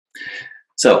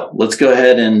So let's go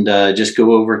ahead and just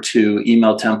go over to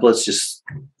email templates.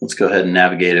 Let's go ahead and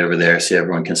navigate over there so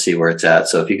everyone can see where it's at.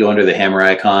 So if you go under the hammer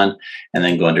icon and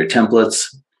then go under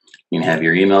templates, you can have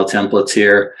your email templates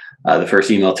here. The first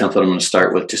email template I'm going to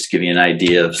start with, just to give you an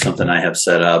idea of something I have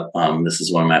set up. This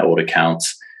is one of my old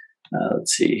accounts.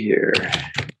 Let's see here.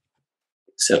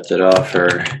 Accepted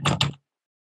offer.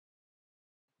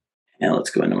 And let's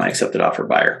go into my accepted offer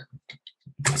buyer.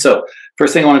 So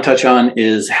first thing I want to touch on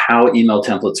is how email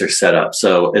templates are set up.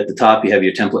 So at the top, you have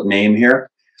your template name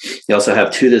here. You also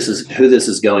have who this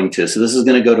is going to. So this is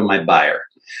going to go to my buyer.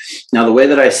 Now, the way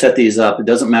that I set these up, it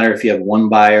doesn't matter if you have 1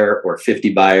 buyer or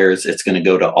 50 buyers, it's going to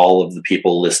go to all of the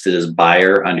people listed as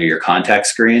buyer under your contact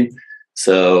screen.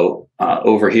 So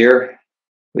over here,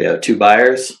 we have 2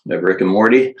 buyers. We have Rick and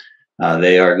Morty.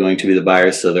 They are going to be the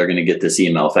buyers, so they're going to get this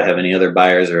email. If I have any other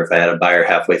buyers, or if I had a buyer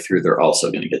halfway through, they're also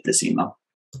going to get this email.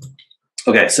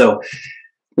 Okay, so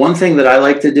one thing that I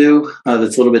like to do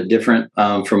that's a little bit different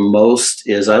from most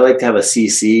is I like to have a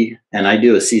CC, and I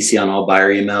do a CC on all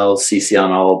buyer emails, CC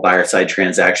on all buyer side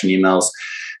transaction emails.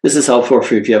 This is helpful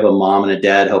for if you have a mom and a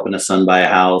dad helping a son buy a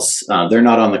house. They're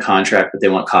not on the contract, but they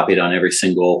want copied on every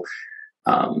single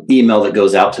email that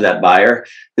goes out to that buyer.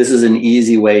 This is an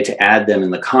easy way to add them in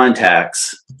the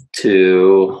contacts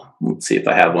to, let's see if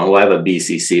I have one. Well, I have a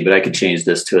BCC, but I could change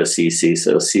this to a CC.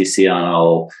 So CC on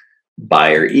all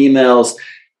buyer emails.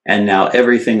 And now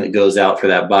everything that goes out for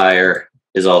that buyer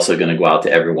is also going to go out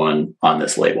to everyone on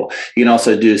this label. You can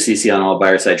also do CC on all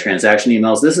buyer side transaction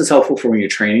emails. This is helpful for when you're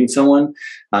training someone,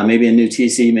 maybe a new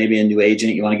TC, maybe a new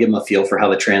agent. You want to give them a feel for how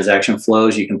the transaction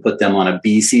flows. You can put them on a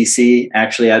BCC.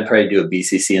 Actually, I'd probably do a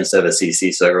BCC instead of a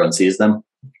CC so everyone sees them.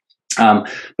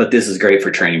 But this is great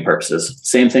for training purposes.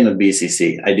 Same thing with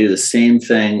BCC. I do the same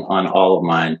thing on all of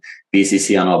mine,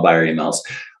 BCC on all buyer emails.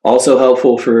 Also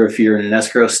helpful for if you're in an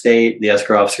escrow state, the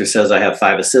escrow officer says I have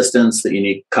 5 assistants that you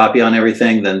need copy on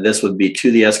everything, then this would be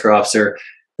to the escrow officer.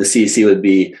 The CC would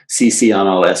be CC on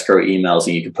all escrow emails,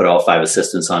 and you can put all 5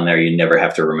 assistants on there. You never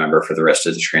have to remember for the rest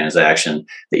of the transaction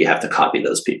that you have to copy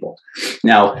those people.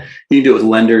 Now, you can do it with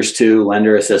lenders too,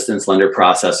 lender assistants, lender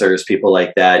processors, people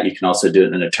like that. You can also do it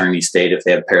in an attorney state if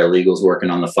they have paralegals working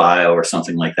on the file or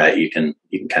something like that. You can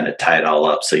kind of tie it all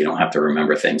up so you don't have to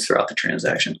remember things throughout the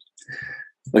transaction.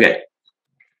 Okay,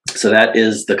 so that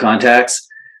is the contacts.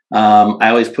 I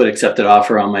always put accepted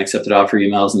offer on my accepted offer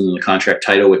emails, and then the contract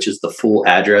title, which is the full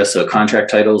address. So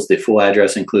contract title is the full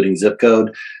address, including zip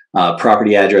code.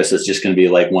 Property address is just going to be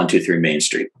like 123 Main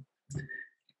Street.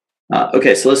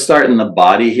 Okay, so let's start in the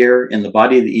body here. In the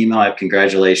body of the email, I have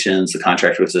congratulations, the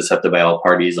contract was accepted by all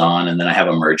parties on, and then I have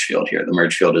a merge field here. The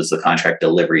merge field is the contract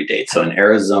delivery date. So in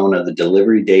Arizona, the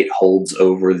delivery date holds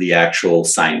over the actual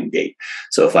signing date.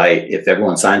 So if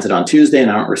everyone signs it on Tuesday and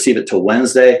I don't receive it till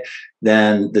Wednesday,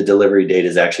 then the delivery date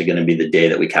is actually going to be the day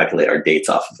that we calculate our dates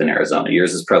off of in Arizona.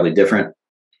 Yours is probably different,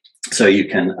 so you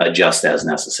can adjust as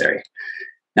necessary.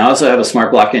 Now I also have a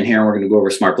smart block in here, and we're going to go over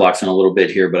smart blocks in a little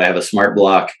bit here, but I have a smart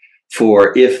block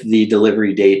for if the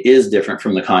delivery date is different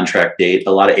from the contract date.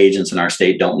 A lot of agents in our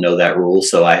state don't know that rule,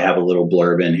 so I have a little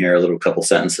blurb in here, a little couple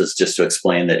sentences just to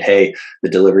explain that, hey, the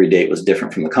delivery date was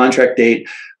different from the contract date.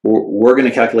 We're going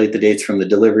to calculate the dates from the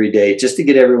delivery date just to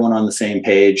get everyone on the same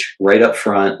page right up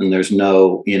front, and there's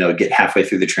no, get halfway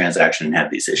through the transaction and have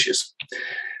these issues.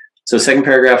 So second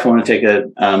paragraph, I want to take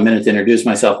a minute to introduce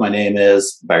myself. My name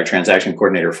is buyer transaction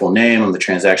coordinator, full name. I'm the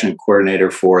transaction coordinator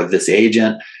for this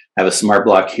agent. I have a smart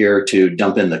block here to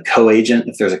dump in the co-agent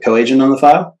if there's a co-agent on the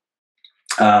file.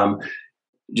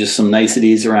 Just some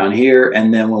niceties around here.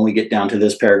 And then when we get down to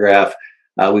this paragraph,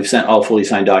 we've sent all fully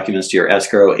signed documents to your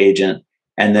escrow agent.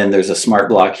 And then there's a smart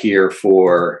block here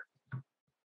for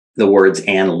the words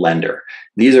and lender.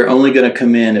 These are only going to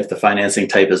come in if the financing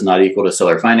type is not equal to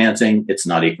seller financing, it's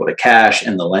not equal to cash,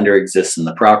 and the lender exists in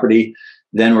the property.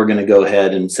 Then we're going to go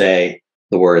ahead and say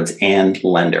the words and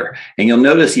lender. And you'll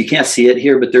notice you can't see it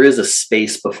here, but there is a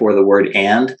space before the word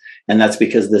and that's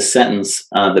because this sentence,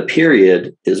 the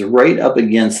period, is right up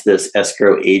against this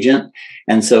escrow agent.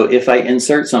 And so if I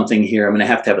insert something here, I'm going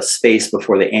to have a space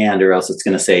before the and, or else it's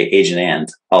going to say agent and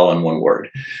all in one word.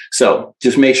 So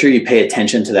just make sure you pay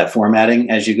attention to that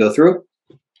formatting as you go through.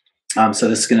 So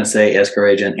this is going to say escrow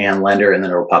agent and lender, and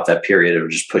then it'll pop that period. It'll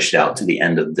just push it out to the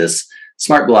end of this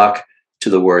smart block to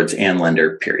the words and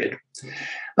lender, period.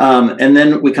 And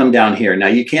then we come down here. Now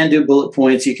you can do bullet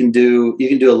points. You can do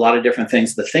a lot of different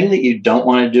things. The thing that you don't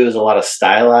want to do is a lot of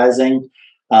stylizing.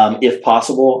 If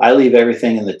possible, I leave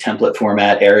everything in the template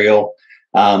format, Arial.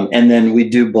 And then we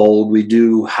do bold, we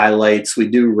do highlights, we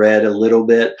do red a little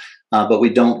bit, but we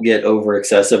don't get over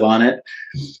excessive on it.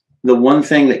 The one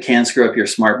thing that can screw up your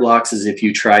smart blocks is if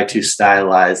you try to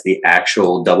stylize the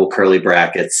actual double curly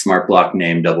brackets, smart block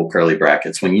name, double curly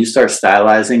brackets. When you start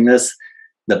stylizing this,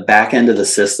 the back end of the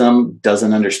system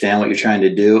doesn't understand what you're trying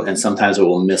to do, and sometimes it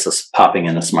will miss us popping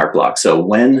in a smart block. So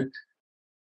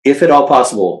if at all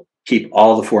possible, keep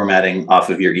all the formatting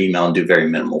off of your email and do very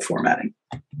minimal formatting.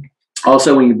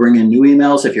 Also, when you bring in new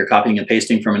emails, if you're copying and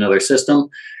pasting from another system,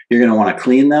 you're going to want to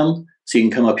clean them. So you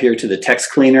can come up here to the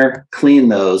text cleaner, clean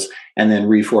those, and then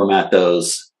reformat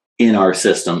those in our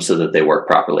system so that they work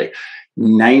properly.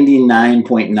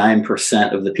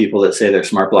 99.9% of the people that say their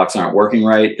smart blocks aren't working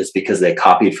right is because they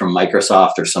copied from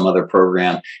Microsoft or some other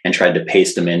program and tried to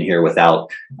paste them in here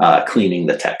without cleaning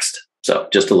the text. So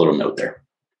just a little note there.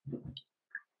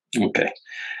 Okay.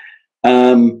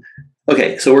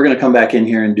 Okay, so we're going to come back in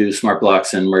here and do smart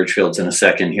blocks and merge fields in a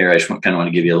second here. I just kind of want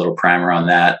to give you a little primer on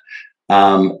that.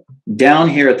 Down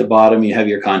here at the bottom, you have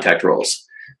your contact roles.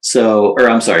 So, or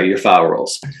I'm sorry, your file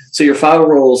roles. So your file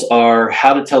roles are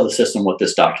how to tell the system what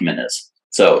this document is.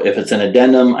 So if it's an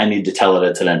addendum, I need to tell it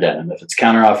it's an addendum. If it's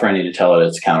counteroffer, I need to tell it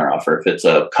it's a counteroffer. If it's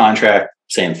a contract,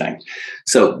 same thing.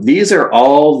 So these are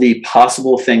all the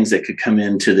possible things that could come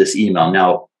into this email.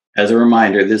 Now, as a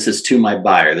reminder, this is to my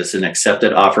buyer. This is an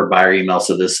accepted offer buyer email.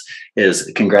 So this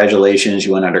is congratulations,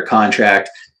 you went under contract.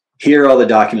 Here are all the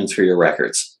documents for your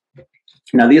records.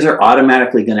 Now, these are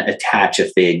automatically going to attach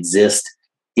if they exist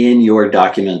in your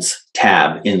documents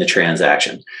tab in the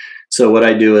transaction. So what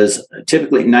I do is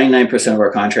typically 99% of our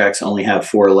contracts only have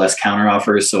 4 or less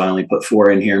counteroffers. So I only put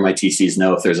 4 in here. My TCs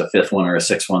know if there's a 5th one or a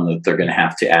 6th one that they're going to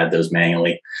have to add those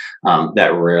manually.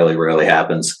 That rarely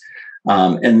happens.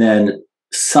 And then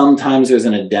sometimes there's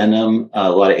an addendum.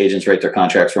 A lot of agents write their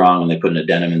contracts wrong and they put an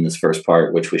addendum in this first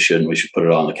part, which we shouldn't. We should put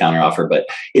it all in the counteroffer, but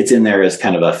it's in there as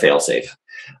kind of a fail-safe.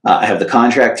 I have the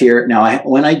contract here. Now,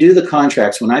 when I do the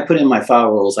contracts, when I put in my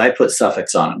file rules, I put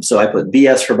suffix on them. So I put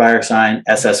BS for buyer sign,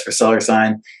 SS for seller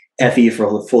sign, FE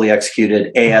for fully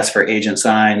executed, AS for agent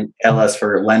sign, LS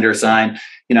for lender sign.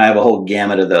 You know, I have a whole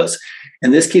gamut of those.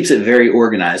 And this keeps it very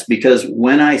organized because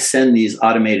when I send these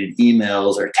automated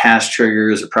emails or task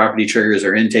triggers or property triggers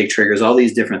or intake triggers, all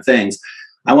these different things,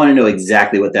 I want to know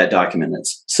exactly what that document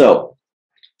is. So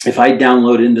if I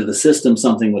download into the system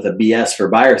something with a BS for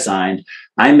buyer signed,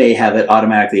 I may have it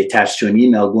automatically attached to an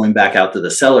email going back out to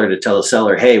the seller to tell the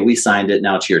seller, hey, we signed it,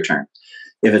 now it's your turn.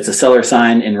 If it's a seller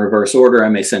sign in reverse order, I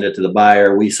may send it to the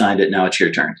buyer, we signed it, now it's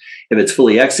your turn. If it's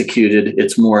fully executed,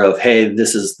 it's more of, hey,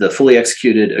 this is the fully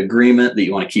executed agreement that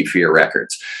you want to keep for your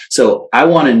records. So I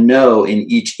want to know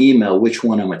in each email which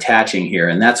one I'm attaching here,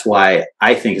 and that's why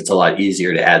I think it's a lot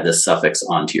easier to add this suffix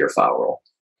onto your file role.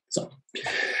 So.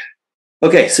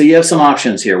 Okay, so you have some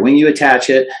options here. When you attach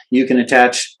it, you can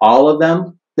attach all of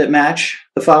them that match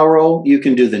the file role. You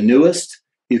can do the newest.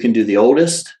 You can do the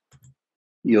oldest.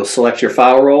 You'll select your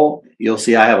file role. You'll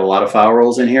see I have a lot of file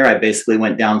roles in here. I basically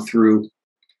went down through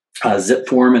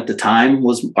ZipForm at the time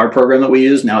was our program that we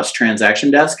use. Now it's Transaction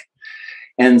Desk.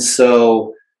 And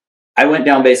so I went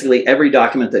down basically every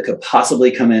document that could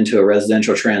possibly come into a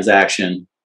residential transaction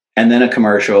and then a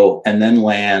commercial and then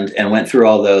land and went through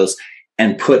all those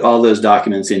and put all those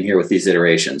documents in here with these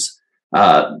iterations.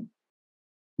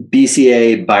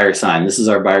 BCA buyer sign. This is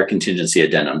our buyer contingency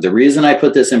addendum. The reason I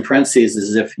put this in parentheses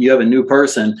is if you have a new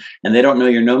person and they don't know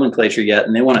your nomenclature yet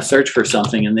and they want to search for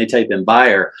something and they type in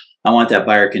buyer, I want that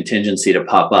buyer contingency to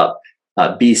pop up.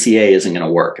 BCA isn't going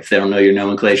to work. If they don't know your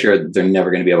nomenclature, they're never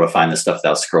going to be able to find this stuff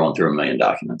without scrolling through a million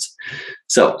documents.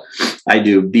 So I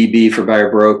do BB for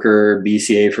buyer broker,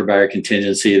 BCA for buyer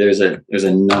contingency. There's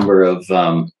a number of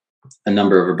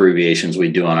abbreviations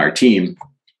we do on our team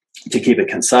to keep it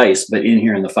concise, but in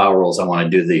here in the file roles, I want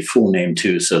to do the full name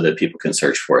too so that people can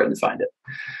search for it and find it.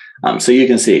 So you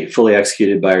can see fully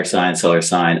executed buyer sign, seller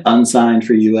sign, unsigned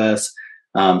for US.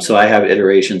 So I have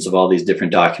iterations of all these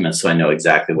different documents so I know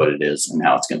exactly what it is and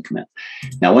how it's going to come in.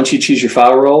 Now, once you choose your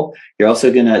file role, you're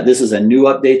also going to, this is a new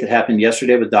update that happened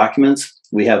yesterday with documents.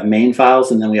 We have main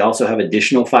files and then we also have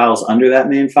additional files under that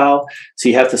main file. So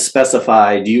you have to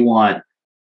specify, do you want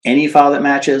any file that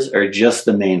matches or just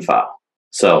the main file?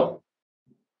 So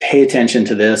pay attention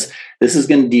to this. This is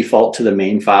going to default to the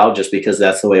main file just because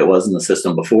that's the way it was in the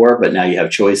system before, but now you have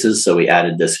choices. So we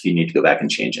added this if you need to go back and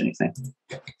change anything.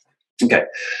 Okay,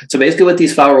 so basically what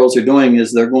these file roles are doing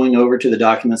is they're going over to the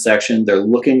document section. They're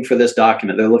looking for this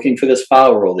document. They're looking for this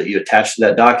file role that you attach to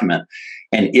that document.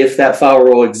 And if that file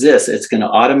role exists, it's going to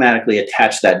automatically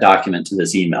attach that document to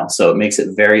this email. So it makes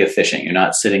it very efficient. You're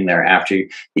not sitting there after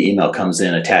the email comes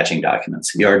in attaching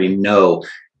documents. You already know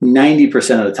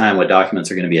 90% of the time what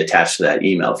documents are going to be attached to that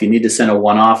email. If you need to send a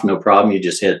one-off, no problem. You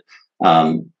just hit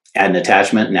add an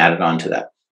attachment and add it onto that.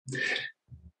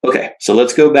 Okay, so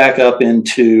let's go back up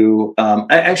into,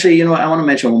 actually, you know what, I want to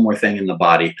mention one more thing in the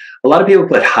body. A lot of people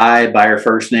put hi buyer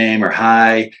first name or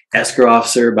hi escrow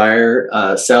officer buyer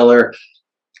seller.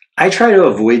 I try to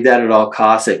avoid that at all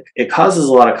costs. It causes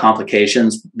a lot of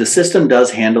complications. The system does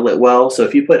handle it well. So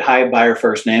if you put hi buyer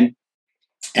first name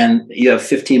and you have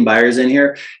 15 buyers in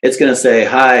here, it's going to say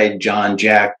hi John,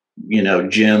 Jack, you know,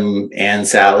 Jim, and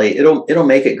Sally. It'll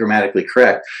make it grammatically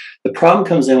correct. The problem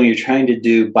comes in when you're trying to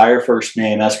do buyer first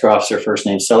name, escrow officer first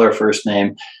name, seller first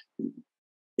name.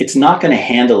 It's not going to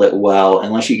handle it well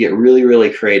unless you get really,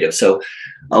 really creative. So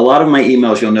a lot of my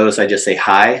emails, you'll notice I just say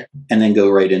hi and then go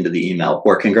right into the email,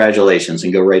 or congratulations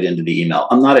and go right into the email.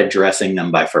 I'm not addressing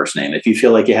them by first name. If you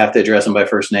feel like you have to address them by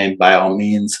first name, by all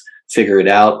means, figure it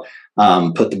out.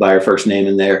 Put the buyer first name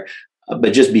in there.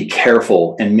 But just be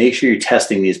careful and make sure you're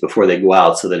testing these before they go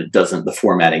out so that it doesn't, the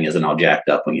formatting isn't all jacked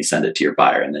up when you send it to your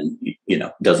buyer and then, you know,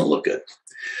 it doesn't look good.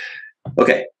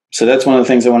 Okay, so that's one of the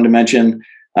things I wanted to mention.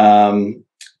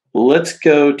 Let's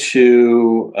go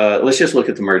to, let's just look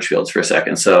at the merge fields for a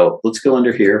second. So let's go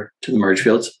under here to the merge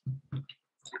fields.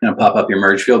 Going to pop up your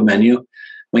merge field menu.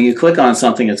 When you click on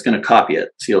something, it's going to copy it.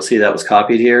 So you'll see that was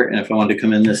copied here. And if I wanted to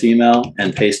come in this email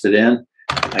and paste it in,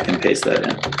 I can paste that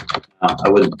in. I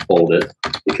wouldn't bold it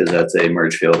because that's a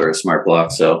merge field or a smart block.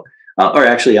 So, or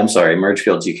actually, I'm sorry, merge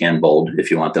fields you can bold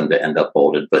if you want them to end up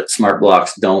bolded, but smart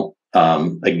blocks don't,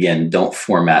 again, don't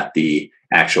format the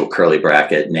actual curly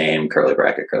bracket name, curly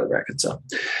bracket. So,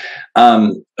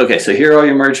 okay, so here are all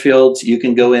your merge fields. You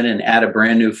can go in and add a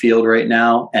brand new field right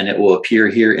now and it will appear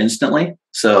here instantly.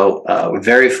 So we're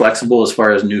very flexible as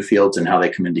far as new fields and how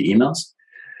they come into emails.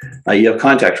 You have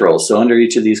contact roles. So under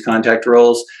each of these contact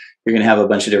roles, you're going to have a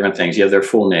bunch of different things. You have their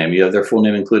full name. You have their full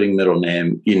name, including middle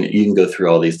name. You can go through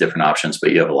all these different options,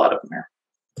 but you have a lot of them here.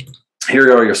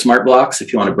 Here are your smart blocks.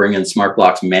 If you want to bring in smart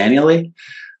blocks manually,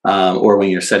 or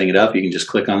when you're setting it up, you can just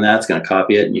click on that. It's going to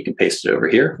copy it and you can paste it over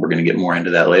here. We're going to get more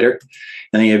into that later.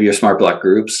 And then you have your smart block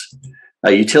groups.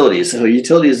 Utilities. So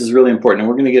utilities is really important. And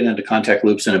we're going to get into contact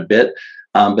loops in a bit.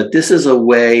 But this is a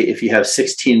way, if you have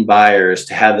 16 buyers,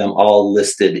 to have them all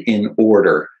listed in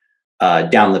order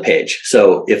down the page.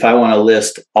 So if I want to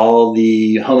list all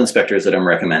the home inspectors that I'm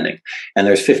recommending, and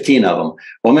there's 15 of them,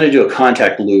 well, I'm going to do a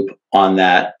contact loop on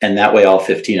that. And that way all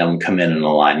 15 of them come in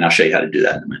a line. And I'll show you how to do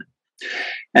that in a minute.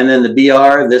 And then the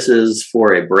BR, this is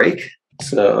for a break.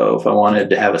 So if I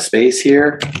wanted to have a space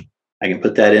here, I can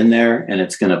put that in there and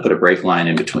it's going to put a break line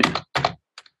in between.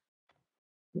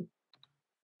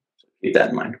 Keep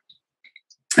that in mind.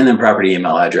 And then property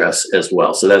email address as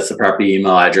well. So that's the property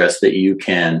email address that you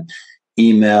can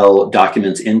email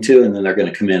documents into, and then they're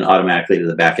going to come in automatically to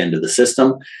the back end of the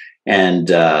system. And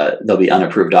they'll be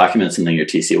unapproved documents, and then your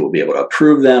TC will be able to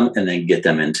approve them and then get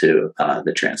them into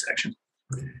the transaction.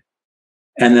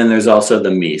 And then there's also the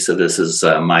me. So this is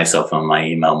my cell phone, my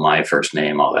email, my first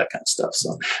name, all that kind of stuff.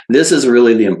 So this is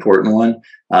really the important one.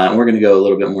 We're going to go a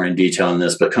little bit more in detail on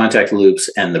this, but contact loops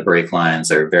and the break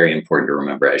lines are very important to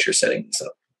remember as you're setting this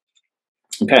up.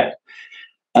 Okay.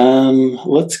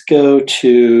 Let's go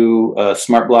to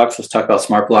smart blocks. Let's talk about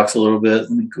smart blocks a little bit.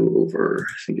 Let me go over,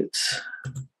 I think it's,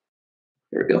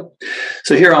 there we go.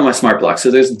 So here are all my smart blocks. So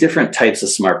there's different types of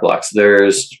smart blocks.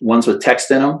 There's ones with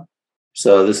text in them.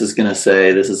 So this is going to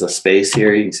say, this is a space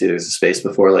here. You can see there's a space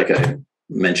before, like I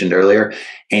mentioned earlier,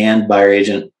 and buyer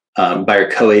agent,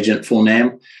 buyer co-agent full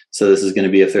name. So this is going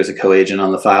to be, if there's a co-agent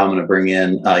on the file, I'm going to bring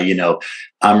in,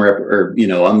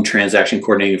 I'm transaction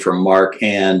coordinating for Mark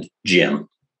and Jim.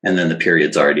 And then the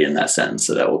period's already in that sentence.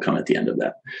 So that will come at the end of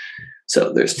that.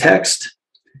 So there's text.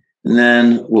 And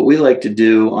then what we like to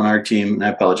do on our team, and I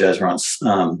apologize, we're on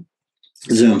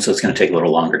Zoom, so it's going to take a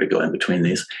little longer to go in between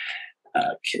these.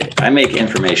 Okay, I make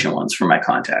information ones for my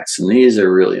contacts, and these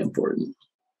are really important.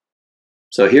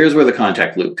 So here's where the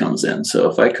contact loop comes in.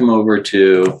 So if I come over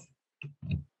to,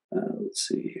 let's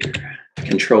see here,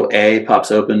 Control A pops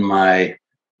open my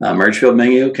merge field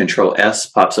menu, Control S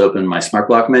pops open my smart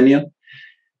block menu. If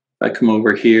I come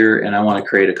over here and I want to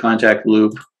create a contact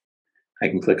loop, I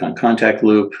can click on contact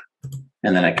loop,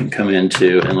 and then I can come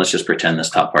into, and let's just pretend this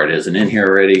top part isn't in here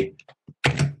already.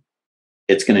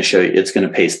 It's going to show you, it's going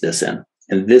to paste this in.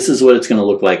 And this is what it's going to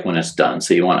look like when it's done.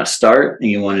 So you want to start and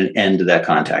you want to end that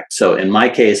contact. So in my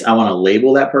case, I want to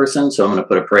label that person. So I'm going to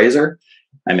put appraiser.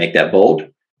 I make that bold.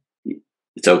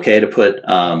 It's okay to put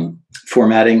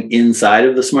formatting inside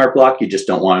of the smart block. You just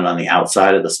don't want it on the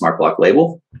outside of the smart block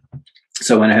label.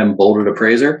 So I went ahead and bolded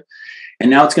appraiser. And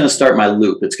now it's going to start my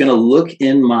loop. It's going to look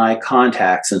in my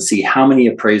contacts and see how many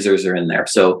appraisers are in there.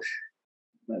 So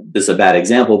this is a bad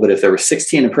example, but if there were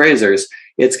 16 appraisers,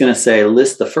 it's going to say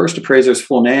list the first appraiser's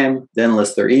full name, then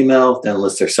list their email, then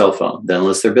list their cell phone, then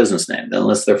list their business name, then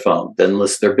list their phone, then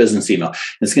list their business email.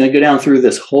 It's going to go down through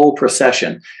this whole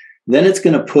procession. Then it's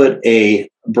going to put a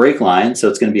break line. So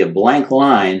it's going to be a blank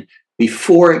line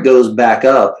before it goes back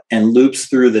up and loops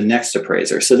through the next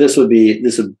appraiser. So this would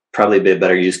probably be a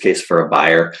better use case for a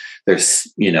buyer.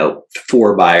 There's,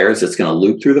 4 buyers. It's going to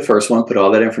loop through the first one, put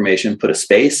all that information, put a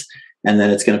space, and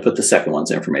then it's going to put the second one's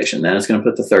information. Then it's going to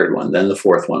put the third one, then the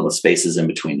fourth one with spaces in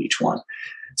between each one.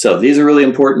 So these are really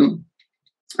important.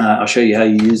 I'll show you how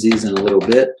you use these in a little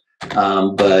bit.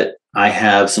 But I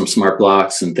have some smart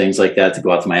blocks and things like that to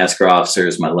go out to my escrow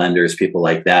officers, my lenders, people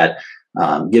like that,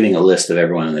 giving a list of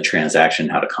everyone in the transaction,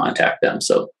 how to contact them.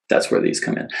 So that's where these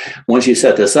come in. Once you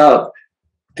set this up,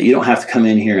 you don't have to come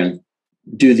in here and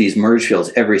do these merge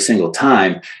fields every single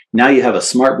time. Now you have a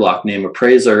smart block named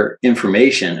appraiser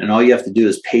information, and all you have to do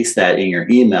is paste that in your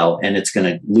email, and it's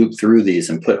going to loop through these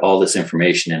and put all this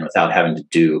information in without having to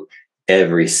do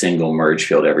every single merge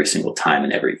field every single time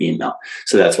in every email.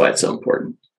 So that's why it's so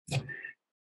important.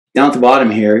 Down at the bottom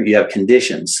here, you have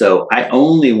conditions. So I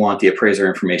only want the appraiser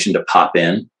information to pop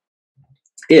in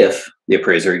if the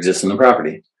appraiser exists in the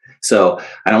property. So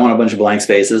I don't want a bunch of blank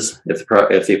spaces if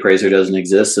the appraiser doesn't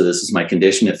exist. So this is my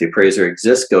condition. If the appraiser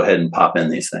exists, go ahead and pop in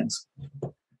these things.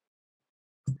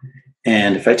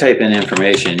 And if I type in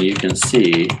information, you can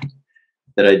see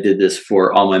that I did this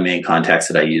for all my main contacts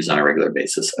that I use on a regular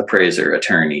basis: appraiser,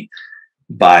 attorney,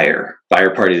 buyer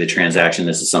party of the transaction.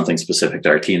 This is something specific to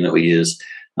our team that we use.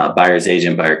 Buyer's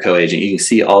agent, buyer co-agent. You can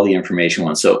see all the information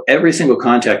ones. So every single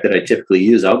contact that I typically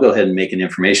use, I'll go ahead and make an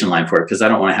information line for it because I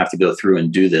don't want to have to go through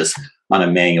and do this on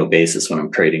a manual basis when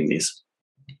I'm creating these.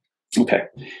 Okay.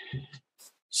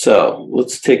 So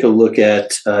let's take a look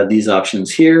at these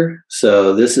options here.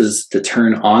 So this is to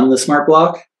turn on the smart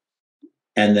block.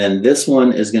 And then this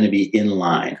one is going to be in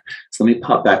line. So let me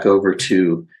pop back over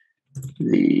to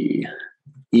the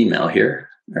email here.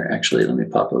 Or actually, let me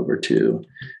pop over to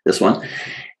this one.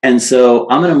 And so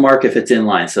I'm going to mark if it's in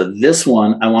line. So this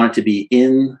one, I want it to be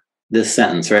in this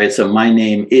sentence, right? So my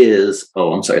name is,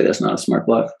 oh, I'm sorry, that's not a smart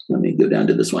block. Let me go down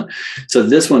to this one. So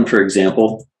this one, for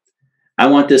example, I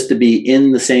want this to be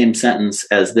in the same sentence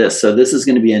as this. So this is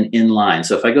going to be an in line.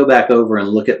 So if I go back over and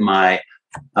look at my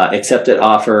accepted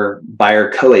offer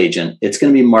buyer co-agent, it's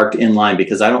going to be marked in line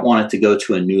because I don't want it to go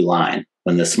to a new line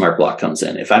when the smart block comes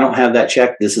in. If I don't have that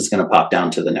checked, this is going to pop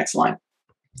down to the next line.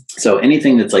 So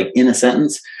anything that's like in a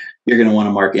sentence, you're going to want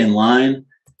to mark in line.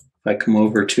 If I come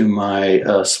over to my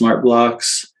smart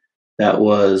blocks, that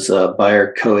was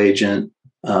buyer co-agent.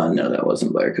 No, that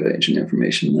wasn't buyer co-agent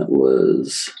information. That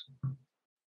was,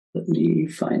 let me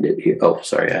find it here. Oh,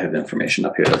 sorry, I have information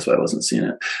up here. That's why I wasn't seeing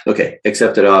it. Okay,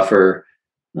 accepted offer,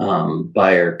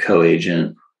 buyer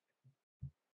co-agent,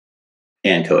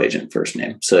 and co-agent first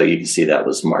name. So you can see that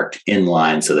was marked in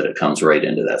line so that it comes right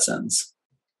into that sentence.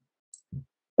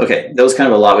 Okay, that was kind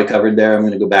of a lot we covered there. I'm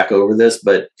going to go back over this,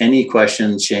 but any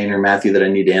questions, Shane or Matthew, that I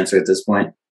need to answer at this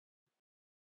point?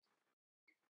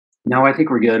 No, I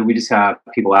think we're good. We just have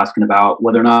people asking about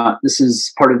whether or not this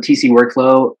is part of TC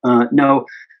workflow. No,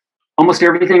 almost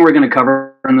everything we're going to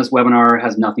cover in this webinar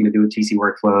has nothing to do with TC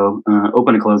workflow.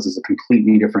 Open and close is a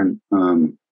completely different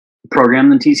program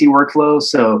than TC workflow.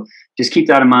 So just keep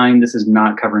that in mind. This is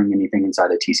not covering anything inside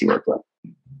of TC workflow.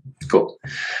 Cool.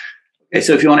 Okay,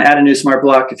 so if you want to add a new smart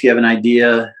block, if you have an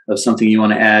idea of something you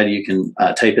want to add, you can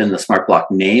type in the smart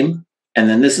block name, and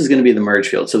then this is going to be the merge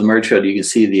field. So the merge field, you can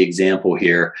see the example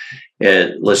here.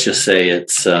 Let's just say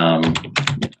it's you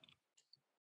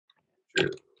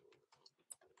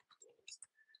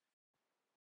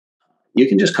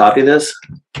can just copy this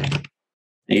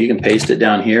and you can paste it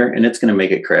down here, and it's going to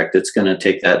make it correct. It's going to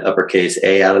take that uppercase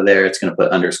A out of there. It's going to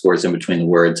put underscores in between the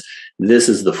words. This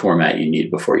is the format you need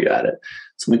before you add it.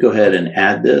 So let me go ahead and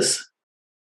add this.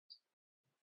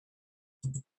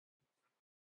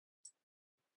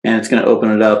 And it's going to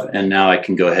open it up, and now I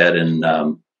can go ahead and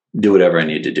do whatever I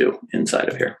need to do inside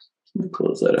of here. Let me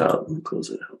close that out. Let me close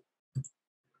it out.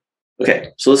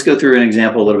 Okay, so let's go through an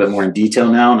example a little bit more in detail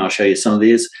now, and I'll show you some of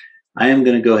these. I am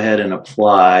going to go ahead and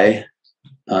apply.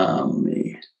 Let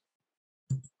me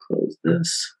close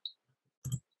this.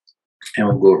 And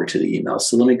we'll go over to the email.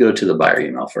 So let me go to the buyer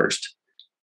email first.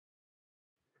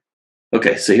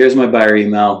 Okay, so here's my buyer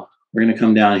email. We're going to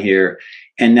come down here.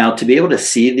 And now to be able to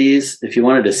see these, if you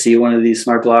wanted to see one of these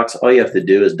smart blocks, all you have to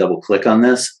do is double click on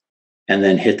this and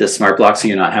then hit the smart block so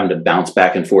you're not having to bounce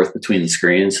back and forth between the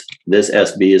screens. This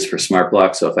SB is for smart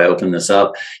block. So if I open this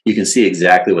up, you can see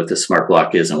exactly what the smart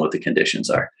block is and what the conditions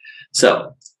are.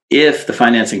 So if the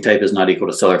financing type is not equal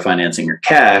to seller financing or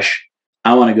cash,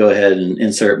 I want to go ahead and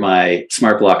insert my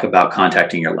smart block about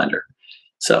contacting your lender.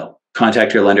 So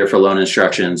contact your lender for loan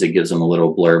instructions. It gives them a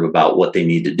little blurb about what they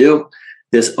need to do.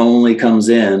 This only comes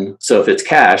in. So if it's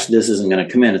cash, this isn't going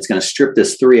to come in. It's going to strip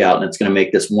this 3 out and it's going to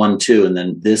make this 1, 2. And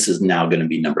then this is now going to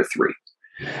be number 3.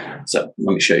 So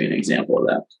let me show you an example of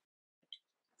that.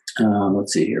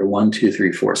 Let's see here, 1, 2,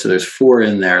 3, 4. So there's 4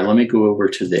 in there. Let me go over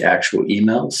to the actual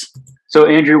emails. So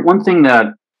Andrew, one thing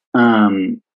that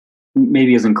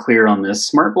maybe isn't clear on this,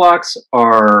 smart blocks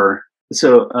are,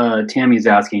 so Tammy's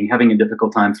asking, having a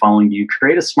difficult time following, do you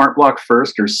create a smart block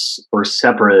first or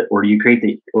separate, or do you create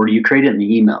it in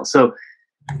the email? So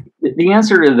the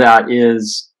answer to that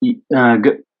is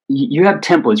you have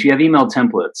templates, you have email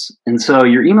templates. And so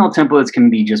your email templates can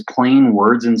be just plain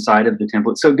words inside of the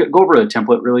template. So go over a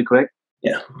template really quick.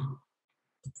 Yeah.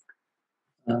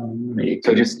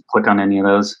 So just click on any of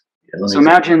those. Yeah, so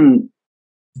imagine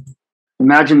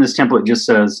this template just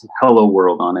says hello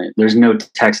world on it. There's no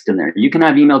text in there. You can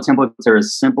have email templates that are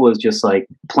as simple as just like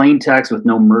plain text with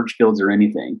no merge fields or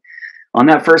anything. On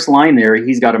that first line there,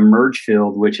 he's got a merge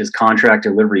field, which is contract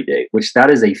delivery date, which that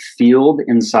is a field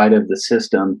inside of the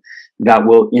system that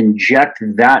will inject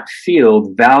that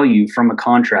field value from a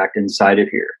contract inside of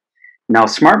here. Now,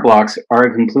 smart blocks are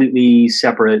a completely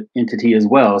separate entity as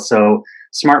well. So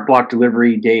smart block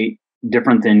delivery date,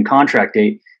 different than contract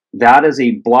date, that is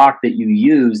a block that you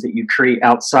use, that you create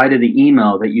outside of the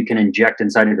email that you can inject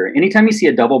inside of here. Anytime you see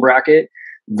a double bracket,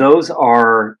 those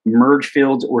are merge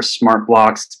fields or smart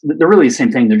blocks. They're really the same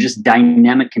thing. They're just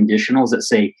dynamic conditionals that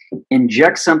say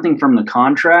inject something from the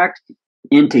contract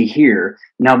into here.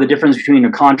 Now, the difference between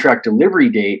a contract delivery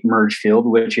date merge field,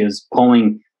 which is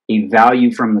pulling a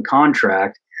value from the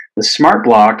contract, the smart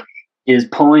block is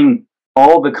pulling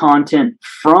all the content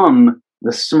from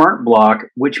the smart block,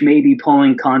 which may be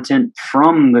pulling content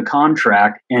from the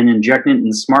contract and injecting it in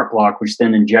the smart block, which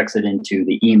then injects it into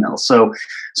the email. So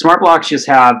smart blocks just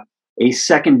have a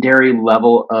secondary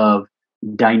level of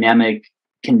dynamic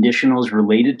conditionals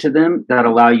related to them that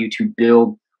allow you to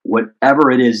build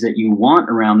whatever it is that you want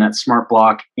around that smart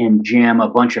block and jam a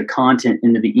bunch of content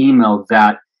into the email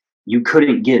that you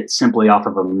couldn't get simply off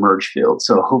of a merge field.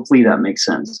 So hopefully that makes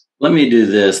sense. Let me do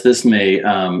this. This may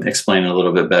explain it a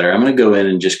little bit better. I'm going to go in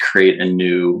and just create a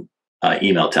new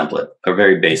email template, a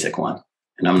very basic one.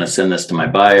 And I'm going to send this to my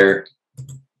buyer.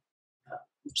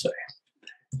 Sorry.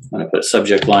 I'm going to put a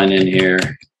subject line in here.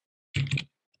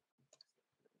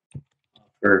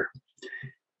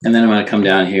 And then I'm going to come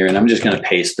down here and I'm just going to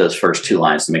paste those first 2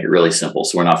 lines to make it really simple.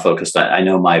 So we're not focused on, I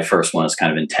know my first one is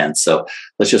kind of intense. So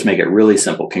let's just make it really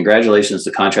simple. Congratulations,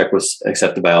 the contract was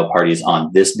accepted by all parties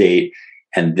on this date.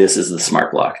 And this is the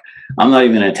smart block. I'm not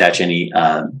even going to attach any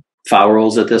file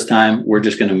rules at this time. We're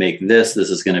just going to make this. This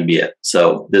is going to be it.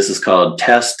 So this is called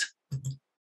test.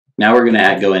 Now we're going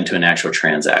to go into an actual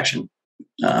transaction.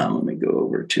 Let me go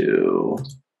over to,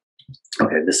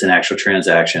 okay, this is an actual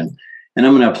transaction. And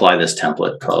I'm going to apply this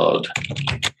template called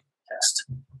test.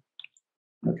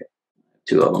 Okay,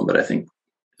 2 of them, but I think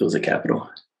it was a capital.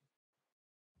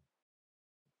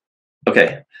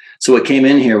 Okay, so what came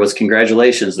in here was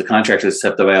congratulations, the contract was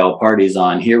accepted by all parties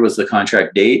on. Here was the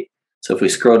contract date. So if we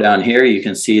scroll down here, you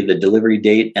can see the delivery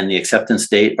date and the acceptance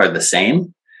date are the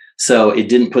same. So it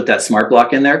didn't put that smart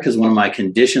block in there because one of my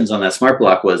conditions on that smart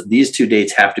block was these 2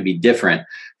 dates have to be different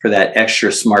for that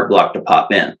extra smart block to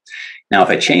pop in. Now, if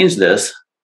I change this,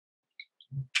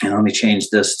 and let me change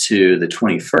this to the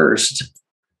 21st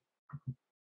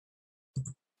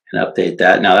and update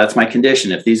that. Now, that's my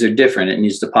condition. If these are different, it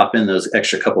needs to pop in those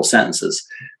extra couple sentences.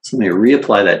 So let me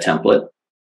reapply that template.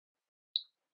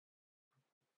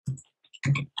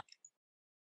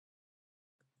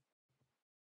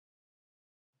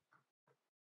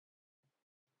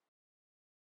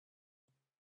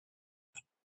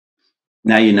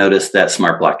 Now you notice that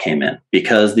smart block came in.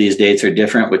 Because these dates are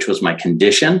different, which was my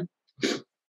condition,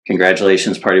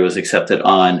 congratulations, party was accepted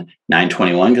on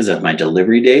 9/21 because that's my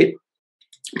delivery date.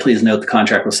 Please note the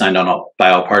contract was signed on by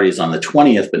all parties on the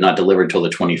 20th, but not delivered till the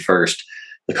 21st.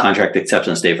 The contract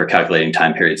acceptance date for calculating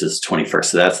time periods is 21st.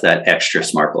 So that's that extra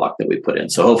smart block that we put in.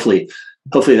 So hopefully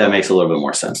that makes a little bit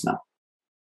more sense now.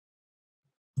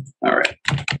 All right.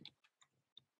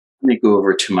 Let me go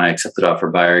over to my accepted offer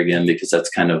buyer again, because that's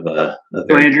kind of a very...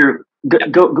 So Andrew,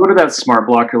 go to that smart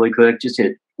block really quick. Just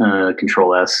hit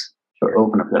Control S to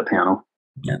open up that panel.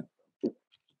 Yeah.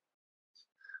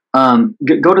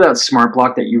 Go to that smart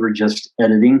block that you were just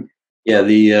editing. Yeah,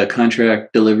 the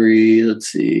contract delivery. Let's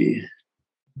see.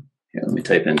 Here, let me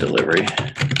type in delivery.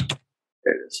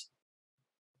 There it is.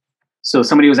 So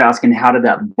somebody was asking, how did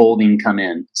that bolding come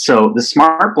in? So the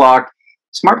smart block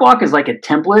is like a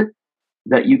template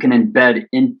that you can embed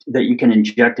in, that you can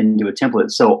inject into a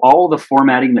template. So all the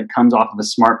formatting that comes off of a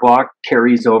smart block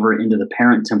carries over into the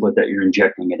parent template that you're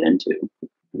injecting it into.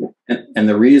 And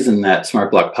the reason that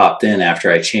smart block popped in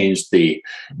after I changed the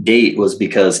date was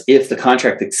because if the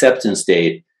contract acceptance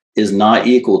date is not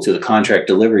equal to the contract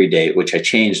delivery date, which I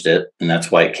changed it, and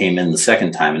that's why it came in the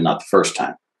second time and not the first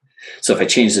time. So if I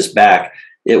change this back,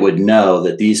 it would know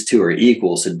that these two are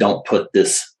equal, so don't put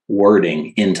this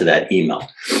wording into that email.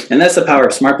 And that's the power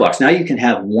of smart blocks. Now you can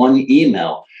have one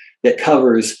email that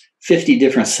covers 50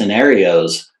 different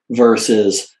scenarios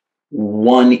versus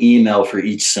one email for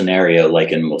each scenario,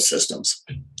 like in most systems.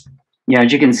 Yeah,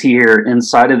 as you can see here,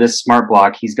 inside of this smart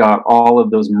block, he's got all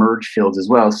of those merge fields as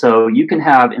well. So you can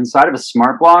have, inside of a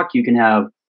smart block, you can have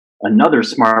another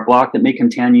smart block that may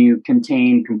contain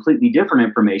completely different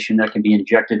information that can be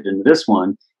injected into this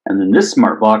one. And then this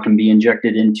smart block can be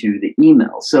injected into the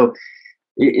email. So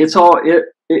it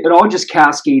all just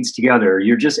cascades together.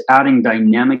 You're just adding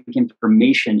dynamic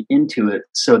information into it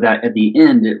so that at the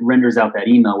end, it renders out that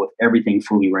email with everything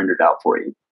fully rendered out for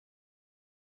you.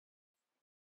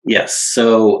 Yes.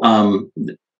 So I'm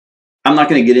not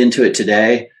going to get into it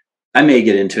today. I may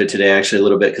get into it today actually a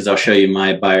little bit because I'll show you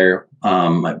my buyer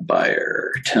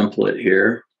template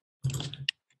here.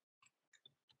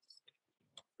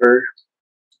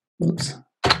 Oops.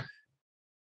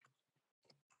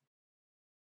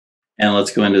 And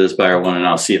let's go into this buyer one and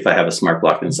I'll see if I have a smart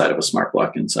block inside of a smart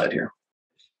block inside here.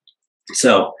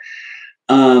 So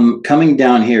coming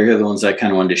down here are the ones I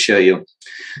kind of wanted to show you.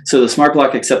 So the smart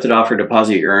block accepted offer,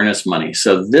 deposit your earnest money.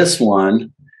 So this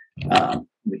one, let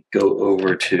me go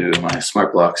over to my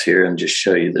smart blocks here and just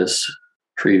show you this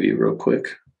preview real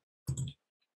quick.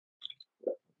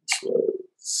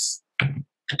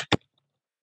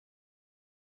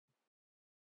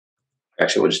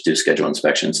 Actually, we'll just do schedule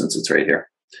inspection since it's right here.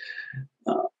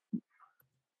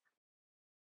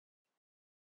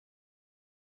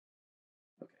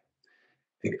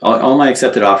 All my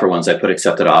accepted offer ones, I put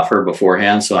accepted offer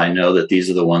beforehand, so I know that these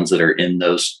are the ones that are in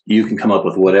those. You can come up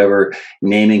with whatever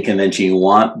naming convention you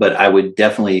want, but I would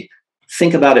definitely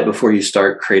think about it before you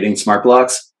start creating smart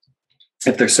blocks.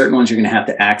 If there's certain ones you're going to have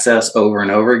to access over and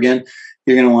over again,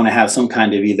 you're going to want to have some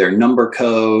kind of either number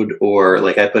code or,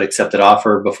 like I put accepted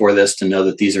offer before this to know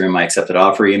that these are in my accepted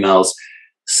offer emails,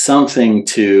 something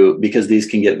to, because these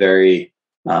can get very,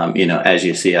 as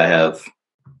you see, I have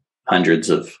hundreds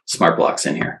of smart blocks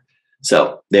in here.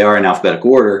 So they are in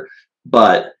alphabetical order,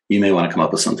 but you may want to come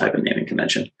up with some type of naming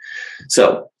convention.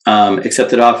 So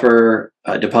accepted offer,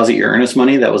 deposit your earnest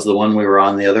money. That was the one we were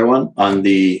on, the other one, on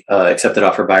the accepted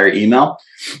offer buyer email.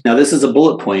 Now this is a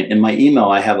bullet point. In my email,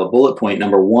 I have a bullet point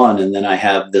number 1, and then I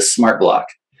have this smart block.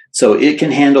 So it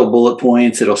can handle bullet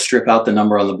points. It'll strip out the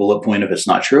number on the bullet point if it's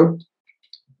not true.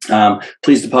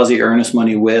 Please deposit your earnest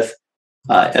money with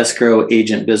escrow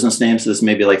agent business name. So this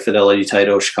may be like Fidelity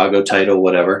Title, Chicago Title,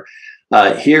 whatever.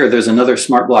 Here, there's another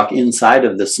smart block inside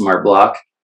of this smart block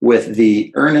with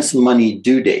the earnest money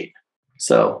due date.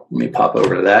 So let me pop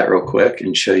over to that real quick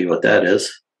and show you what that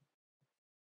is.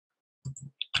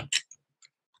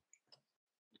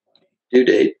 Due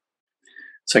date.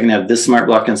 So I can have this smart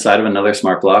block inside of another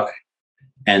smart block,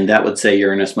 and that would say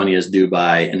your earnest money is due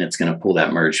by, and it's going to pull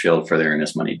that merge field for the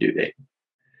earnest money due date.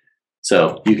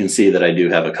 So you can see that I do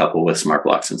have a couple with smart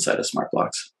blocks inside of smart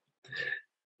blocks.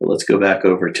 But let's go back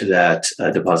over to that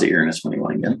deposit your earnest money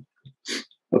one again.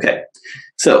 Okay,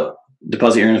 so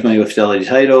deposit your earnest money with Fidelity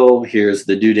Title. Here's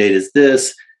the due date is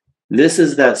this. This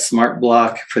is that smart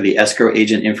block for the escrow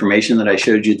agent information that I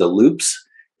showed you, the loops.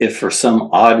 If for some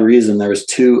odd reason there was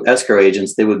 2 escrow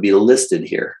agents, they would be listed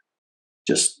here.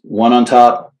 Just one on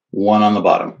top, one on the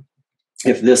bottom.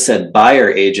 If this said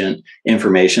buyer agent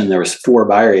information, there was 4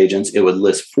 buyer agents, it would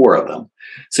list 4 of them.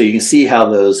 So you can see how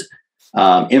those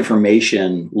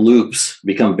information loops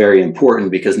become very important,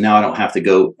 because now I don't have to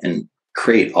go and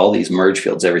create all these merge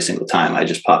fields every single time. I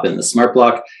just pop in the smart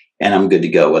block and I'm good to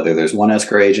go. Whether there's 1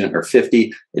 escrow agent or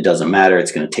 50, it doesn't matter.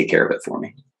 It's going to take care of it for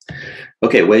me.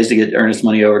 Okay, ways to get earnest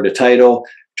money over to title: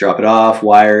 drop it off,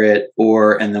 wire it,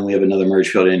 and then we have another merge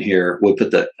field in here. We'll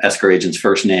put the escrow agent's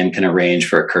first name, can arrange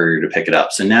for a courier to pick it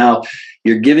up. So now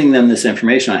you're giving them this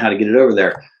information on how to get it over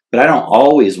there. But I don't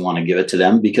always want to give it to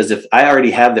them, because if I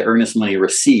already have the earnest money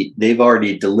receipt, they've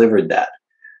already delivered that.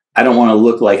 I don't want to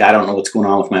look like I don't know what's going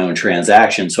on with my own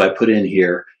transaction. So I put in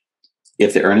here,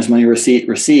 if the earnest money receipt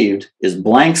received is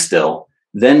blank still,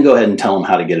 then go ahead and tell them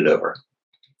how to get it over.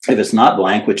 If it's not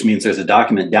blank, which means there's a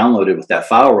document downloaded with that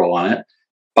file roll on it,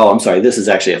 Oh, I'm sorry. This is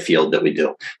actually a field that we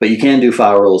do, but you can do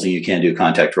file roles and you can do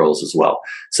contact roles as well.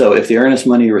 So if the earnest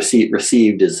money receipt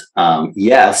received is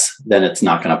yes, then it's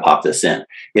not going to pop this in.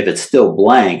 If it's still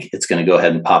blank, it's going to go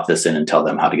ahead and pop this in and tell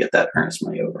them how to get that earnest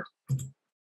money over.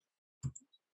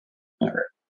 All right.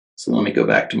 So let me go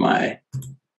back to my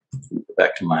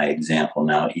example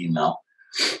now, email.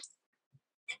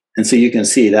 And so you can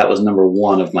see that was number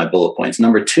one of my bullet points.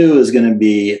 Number two is going to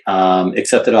be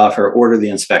accepted offer, order the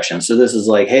inspection. So this is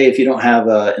like, hey, if you don't have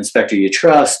an inspector you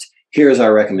trust, here's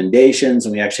our recommendations.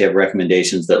 And we actually have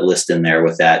recommendations that list in there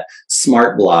with that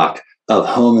smart block of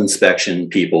home inspection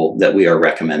people that we are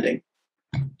recommending.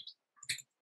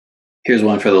 Here's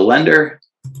one for the lender.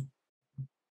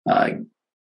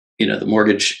 The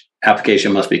mortgage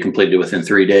application must be completed within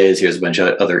 3 days. Here's a bunch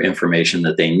of other information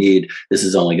that they need. This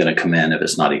is only going to come in if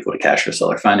it's not equal to cash or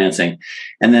seller financing.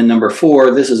 And then number four,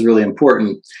 this is really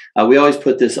important. We always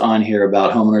put this on here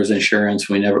about homeowners insurance.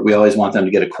 We always want them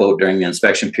to get a quote during the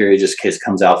inspection period, just in case it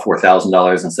comes out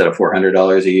 $4,000 instead of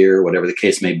 $400 a year, whatever the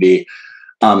case may be.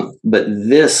 But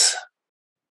this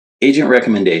agent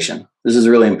recommendation, this is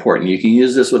really important. You can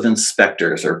use this with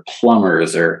inspectors or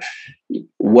plumbers or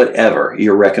whatever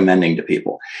you're recommending to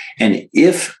people. And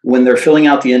if when they're filling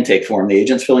out the intake form, the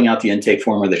agent's filling out the intake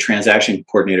form or the transaction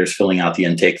coordinator's filling out the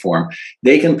intake form,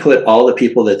 they can put all the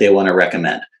people that they want to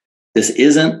recommend. This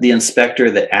isn't the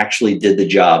inspector that actually did the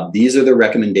job. These are the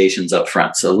recommendations up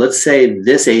front. So let's say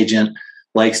this agent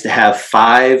likes to have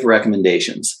 5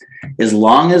 recommendations. As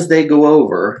long as they go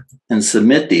over and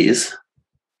submit these.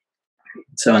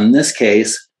 So in this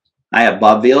case, I have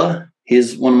Bob Vila.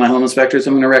 He's one of my home inspectors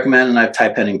I'm going to recommend. And I have Ty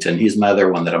Pennington. He's my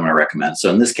other one that I'm going to recommend. So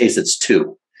in this case, it's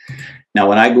 2. Now,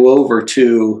 when I go over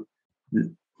to,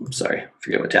 I'm sorry, I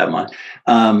forget what tab I'm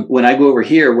on. When I go over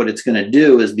here, what it's going to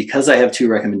do is because I have 2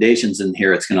 recommendations in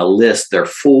here, it's going to list their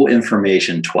full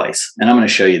information twice. And I'm going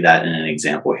to show you that in an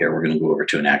example here. We're going to go over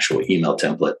to an actual email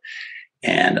template.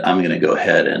 And I'm going to go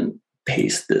ahead and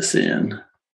paste this in.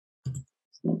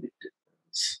 Let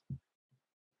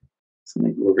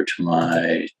me go over to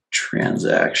my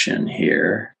transaction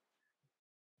here.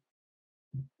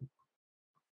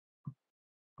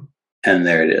 And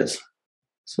there it is.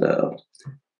 So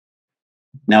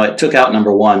now it took out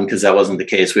number 1 because that wasn't the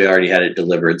case. We already had it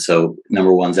delivered. So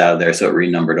number 1's out of there. So it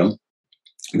renumbered them.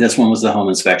 This one was the home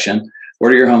inspection.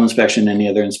 Order your home inspection, any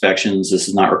other inspections. This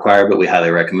is not required, but we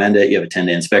highly recommend it. You have a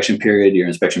 10-day inspection period. Your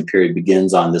inspection period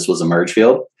begins on this was a merge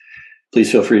field.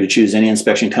 Please feel free to choose any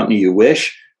inspection company you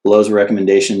wish. Below is a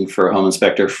recommendation for a home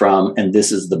inspector from, and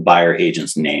this is the buyer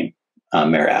agent's name,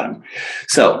 Mayor Adam.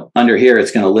 So under here,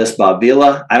 it's going to list Bob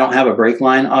Vila. I don't have a break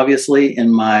line, obviously,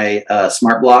 in my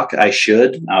smart block. I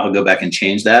should. I'll go back and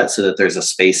change that so that there's a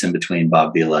space in between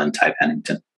Bob Vila and Ty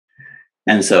Pennington.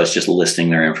 And so it's just listing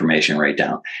their information right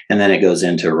down. And then it goes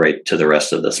into right to the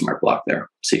rest of the smart block there.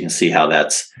 So you can see how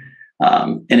that's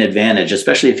an advantage,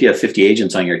 especially if you have 50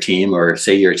 agents on your team, or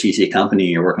say you're a TC company,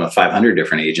 you're working with 500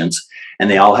 different agents,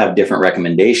 and they all have different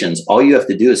recommendations. All you have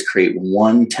to do is create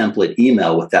one template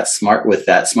email with that smart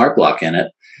block in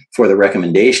it for the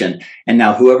recommendation. And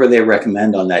now whoever they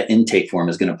recommend on that intake form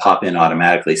is going to pop in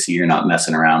automatically. So you're not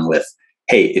messing around with,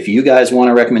 hey, if you guys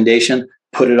want a recommendation,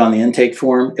 put it on the intake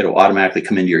form. It'll automatically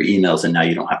come into your emails, and now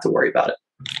you don't have to worry about it.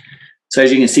 So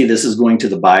as you can see, this is going to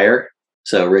the buyer.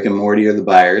 So Rick and Morty are the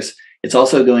buyers. It's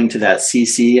also going to that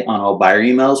CC on all buyer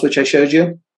emails, which I showed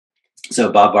you.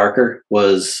 So Bob Barker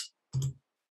was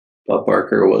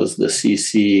the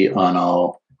CC on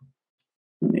all.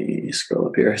 Let me scroll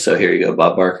up here. So here you go.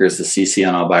 Bob Barker is the CC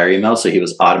on all buyer emails. So he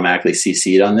was automatically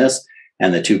CC'd on this,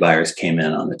 and the 2 buyers came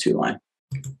in on the 2 line.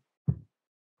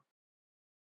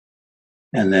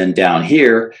 And then down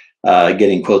here,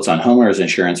 getting quotes on homeowners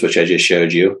insurance, which I just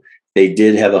showed you. They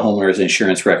did have a homeowners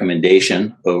insurance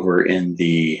recommendation over in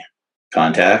the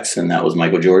contacts, and that was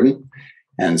Michael Jordan.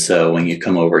 And so when you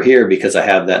come over here, because I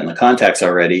have that in the contacts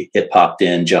already, it popped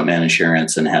in Jumpman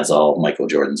Insurance and has all Michael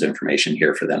Jordan's information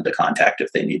here for them to contact if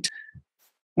they need to.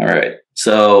 All right.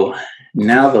 So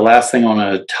now the last thing I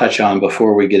want to touch on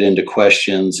before we get into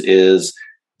questions is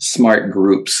smart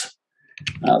groups.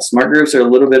 Smart groups are a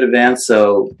little bit advanced,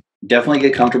 so definitely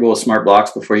get comfortable with smart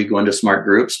blocks before you go into smart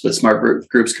groups, but smart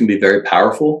groups can be very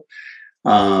powerful.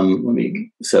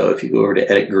 So if you go over to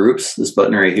edit groups, this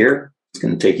button right here, it's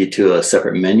going to take you to a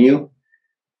separate menu,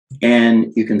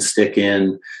 and you can stick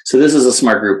in. So this is a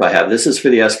smart group I have. This is for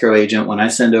the escrow agent. When I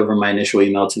send over my initial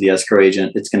email to the escrow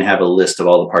agent, it's going to have a list of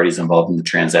all the parties involved in the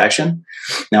transaction.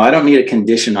 Now, I don't need a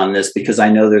condition on this because I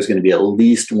know there's going to be at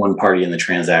least one party in the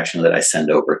transaction that I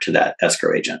send over to that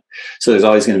escrow agent. So there's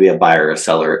always going to be a buyer or a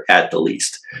seller at the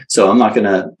least. So I'm not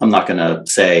going to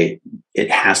say it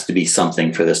has to be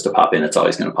something for this to pop in. It's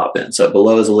always going to pop in. So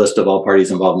below is a list of all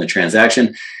parties involved in the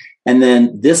transaction. And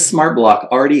then this smart block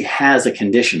already has a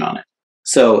condition on it.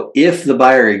 So if the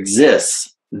buyer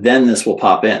exists, then this will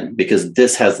pop in because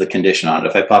this has the condition on it.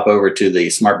 If I pop over to the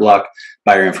smart block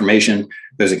buyer information,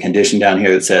 there's a condition down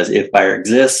here that says if buyer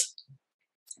exists,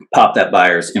 pop that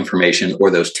buyer's information or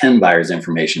those 10 buyers'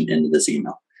 information into this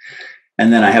email.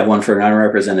 And then I have one for an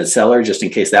unrepresented seller, just in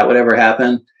case that would ever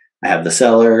happen. I have the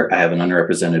seller, I have an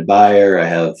unrepresented buyer, I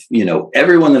have,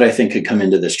 everyone that I think could come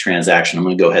into this transaction. I'm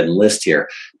going to go ahead and list here.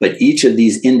 But each of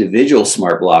these individual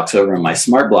smart blocks over in my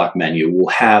smart block menu will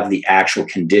have the actual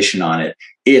condition on it.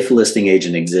 If listing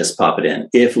agent exists, pop it in.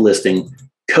 If listing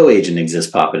co-agent exists,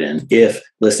 pop it in. If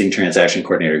listing transaction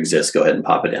coordinator exists, go ahead and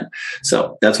pop it in.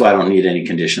 So that's why I don't need any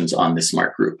conditions on this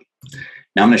smart group.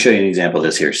 Now I'm going to show you an example of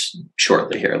this here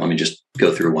shortly here. Let me just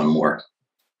go through one more.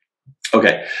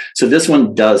 Okay, so this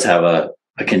one does have a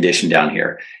condition down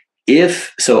here.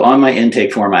 So on my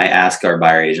intake form, I ask our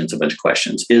buyer agents a bunch of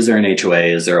questions. Is there an HOA?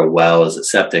 Is there a well? Is it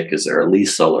septic? Is there a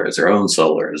lease solar? Is there own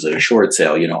solar? Is it a short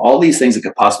sale? All these things that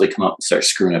could possibly come up and start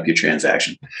screwing up your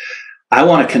transaction. I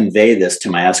want to convey this to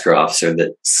my escrow officer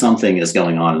that something is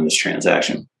going on in this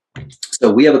transaction.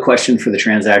 So we have a question for the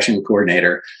transaction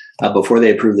coordinator before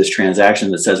they approve this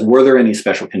transaction that says, were there any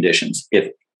special conditions?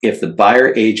 If the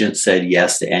buyer agent said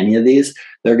yes to any of these,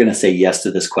 they're going to say yes to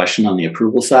this question on the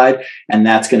approval side, and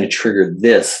that's going to trigger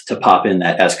this to pop in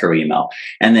that escrow email.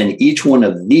 And then each one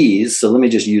of these, so let me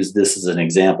just use this as an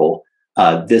example.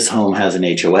 This home has an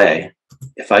HOA.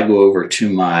 If I go over to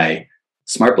my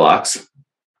smart blocks,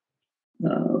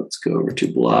 let's go over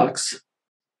to blocks.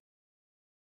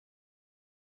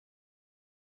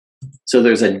 So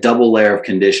there's a double layer of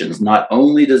conditions. Not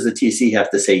only does the TC have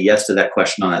to say yes to that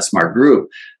question on that smart group,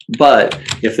 but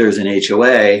if there's an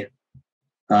HOA,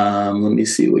 let me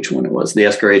see which one it was. The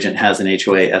escrow agent has an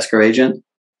HOA escrow agent.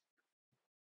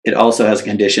 It also has a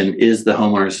condition, is the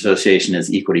homeowners association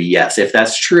is equal to yes. If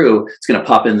that's true, it's going to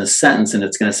pop in this sentence and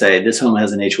it's going to say, this home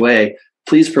has an HOA.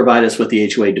 Please provide us with the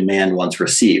HOA demand once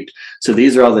received. So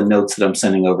these are all the notes that I'm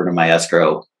sending over to my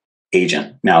escrow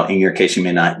agent. Now, in your case, you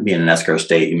may not be in an escrow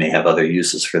state. You may have other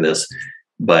uses for this,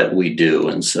 but we do.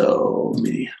 And so let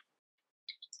me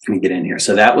get in here.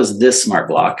 So that was this smart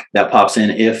block that pops in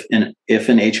if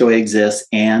an HOA exists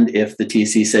and if the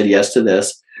TC said yes to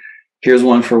this. Here's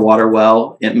one for water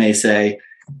well. It may say,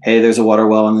 hey, there's a water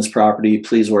well on this property.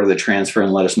 Please order the transfer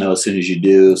and let us know as soon as you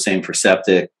do. Same for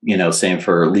septic, same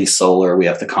for lease solar. We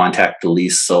have to contact the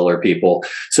lease solar people.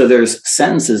 So there's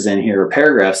sentences in here, or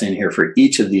paragraphs in here for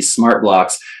each of these smart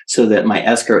blocks so that my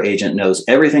escrow agent knows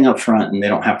everything up front and they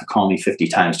don't have to call me 50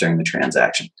 times during the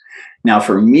transaction. Now,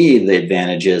 for me, the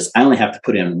advantage is I only have to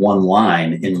put in one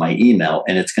line in my email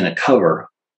and it's going to cover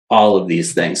all of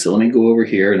these things. So let me go over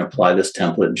here and apply this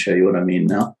template and show you what I mean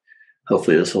now.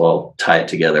 Hopefully this will all tie it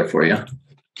together for you.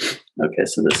 Okay,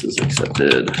 so this is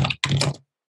accepted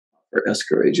for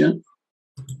escrow agent.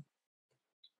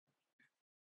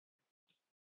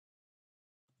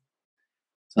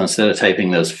 So instead of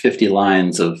typing those 50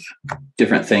 lines of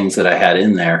different things that I had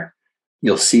in there,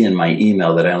 you'll see in my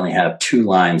email that I only have 2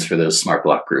 lines for those smart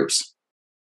block groups.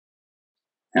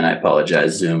 And I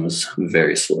apologize, Zoom is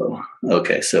very slow.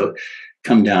 Okay, so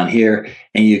come down here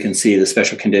and you can see the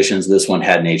special conditions. This one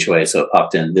had an HOA, so it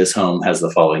popped in. This home has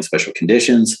the following special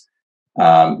conditions.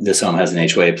 This home has an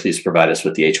HOA. Please provide us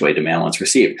with the HOA demand once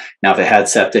received. Now, if it had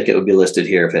septic, it would be listed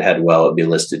here. If it had well, it would be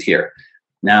listed here.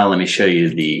 Now, let me show you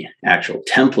the actual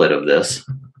template of this.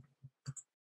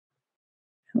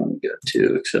 Let me go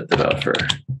to accepted offer.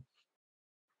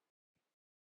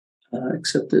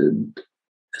 Accepted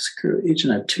escrow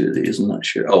agent. I have 2 of these. I'm not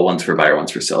sure. Oh, one's for buyer,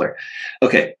 one's for seller.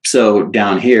 Okay, so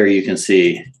down here you can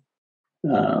see,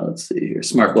 let's see here,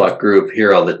 smart block group.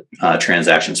 Here are all the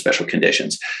transaction special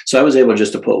conditions. So I was able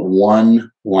just to put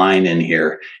one line in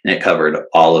here and it covered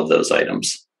all of those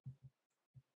items.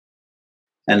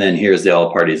 And then here's the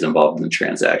all parties involved in the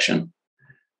transaction.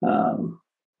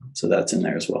 So that's in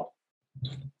there as well.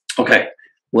 Okay,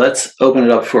 let's open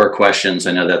it up for questions.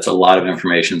 I know that's a lot of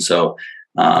information, so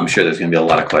I'm sure there's going to be a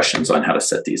lot of questions on how to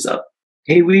set these up.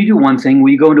 Hey, will you do one thing?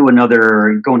 Will you go into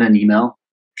an email?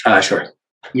 Sure.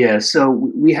 Yeah, so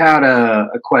we had a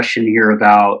question here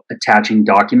about attaching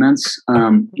documents.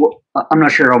 Well, I'm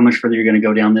not sure how much further you're going to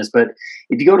go down this, but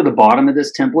if you go to the bottom of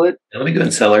this template. Let me go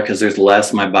in seller because there's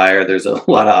less my buyer. There's a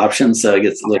lot of options, so it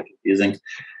gets a little confusing.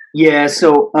 Yeah,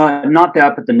 so not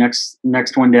that, but the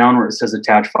next one down where it says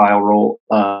attach file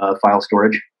file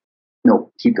storage.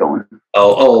 No, keep going.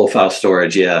 Oh, file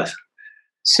storage, yeah.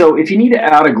 So if you need to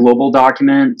add a global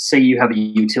document, say you have a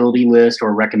utility list or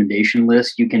a recommendation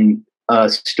list, you can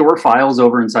store files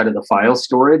over inside of the file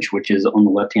storage, which is on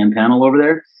the left-hand panel over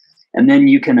there. And then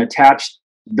you can attach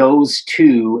those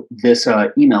to this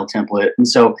email template. And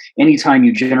so anytime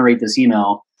you generate this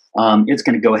email, it's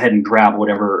going to go ahead and grab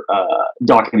whatever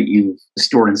document you've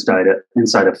stored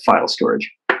inside of file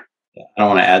storage. I don't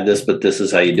want to add this, but this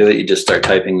is how you do it. You just start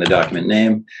typing the document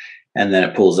name, and then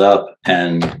it pulls up,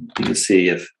 and you can see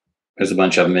if there's a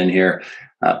bunch of them in here.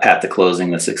 Path to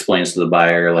closing. This explains to the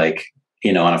buyer, like,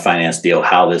 you know, on a finance deal,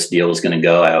 how this deal is going to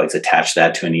go. I always attach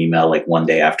that to an email like one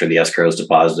day after the escrow is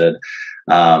deposited.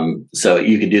 So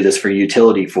you could do this for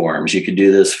utility forms. You could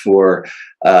do this for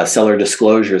seller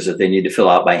disclosures that they need to fill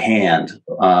out by hand.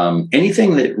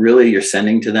 Anything that really you're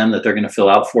sending to them that they're going to fill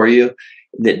out for you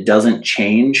that doesn't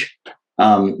change,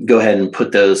 go ahead and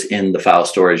put those in the file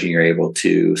storage, and you're able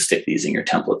to stick these in your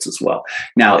templates as well.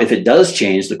 Now, if it does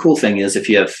change, the cool thing is if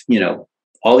you have, you know,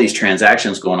 all these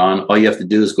transactions going on, all you have to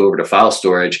do is go over to file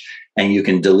storage, and you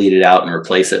can delete it out and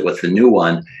replace it with the new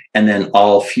one. And then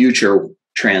all future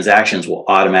transactions will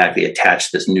automatically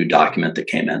attach this new document that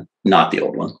came in, not the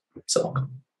old one. So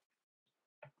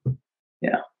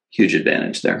yeah, huge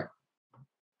advantage there.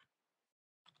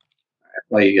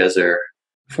 While you guys are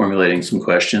formulating some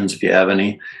questions, if you have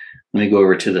any, let me go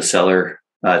over to the seller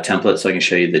template so I can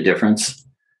show you the difference.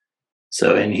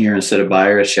 So in here, instead of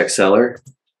buyer, it's check seller.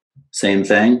 Same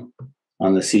thing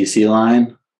on the CC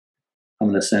line. I'm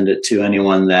going to send it to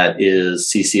anyone that is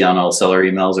CC on all seller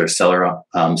emails or seller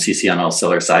CC on all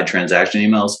seller side transaction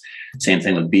emails. Same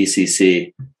thing with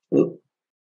BCC.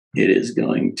 It is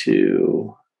going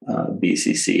to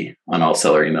BCC on all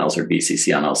seller emails or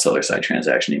BCC on all seller side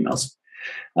transaction emails.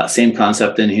 Same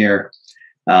concept in here.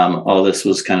 All this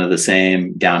was kind of the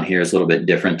same. Down here is a little bit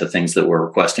different, the things that we're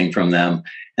requesting from them.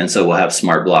 And so we'll have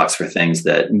smart blocks for things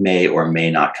that may or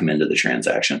may not come into the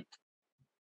transaction.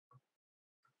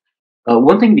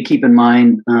 One thing to keep in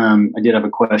mind, I did have a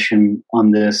question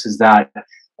on this, is that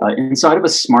inside of a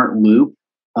smart loop,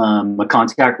 a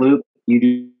contact loop, you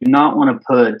do not want to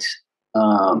put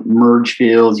merge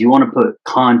fields. You want to put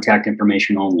contact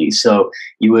information only. So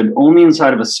you would only,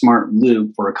 inside of a smart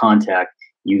loop for a contact,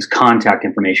 use contact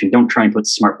information. Don't try and put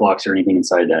smart blocks or anything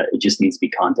inside that. It just needs to be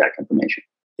contact information.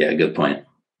 Yeah, good point.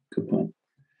 Good point.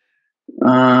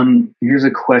 Here's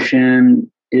a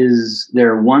question. Is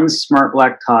there one smart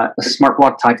block type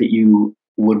that you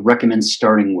would recommend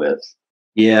starting with?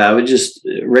 Yeah, I would just,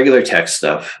 regular text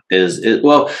stuff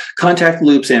well, contact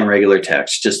loops and regular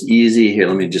text, just easy. Here,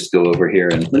 let me just go over here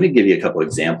and let me give you a couple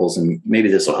examples, and maybe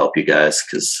this will help you guys.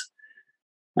 Because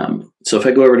so if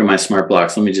I go over to my smart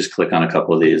blocks, let me just click on a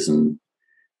couple of these, and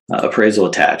appraisal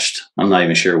attached. I'm not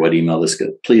even sure what email this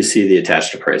goes. Please see the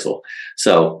attached appraisal.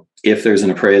 So if there's an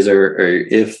appraiser, or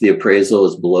if the appraisal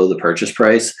is below the purchase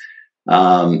price,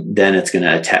 then it's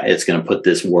going to put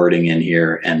this wording in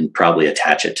here and probably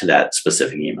attach it to that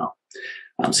specific email.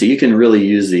 So you can really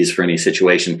use these for any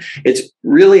situation. It's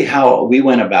really how we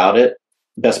went about it.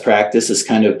 Best practice is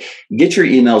kind of get your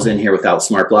emails in here without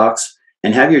smart blocks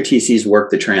and have your TCs work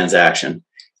the transaction.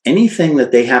 Anything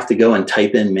that they have to go and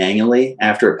type in manually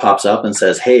after it pops up and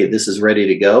says, hey, this is ready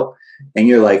to go, and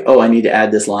you're like, oh, I need to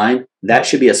add this line, that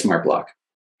should be a smart block.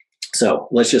 So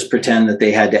let's just pretend that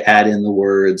they had to add in the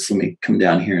words. Let me come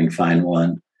down here and find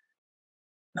one.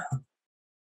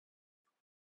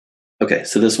 Okay,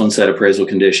 so this one said appraisal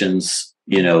conditions,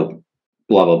 you know,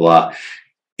 blah, blah, blah.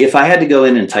 If I had to go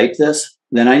in and type this,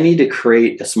 then I need to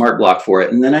create a smart block for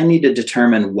it. And then I need to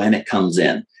determine when it comes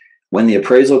in. When the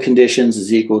appraisal conditions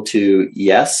is equal to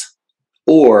yes,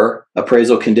 or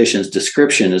appraisal conditions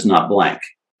description is not blank.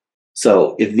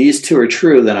 So if these two are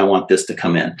true, then I want this to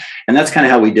come in. And that's kind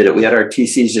of how we did it. We had our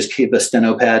TCs just keep a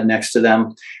steno pad next to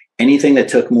them. Anything that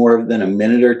took more than a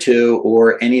minute or two,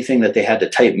 or anything that they had to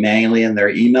type manually in their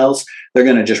emails, they're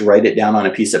going to just write it down on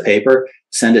a piece of paper,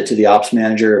 send it to the ops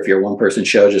manager. If you're a one-person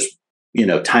show, just, you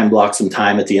know, time block some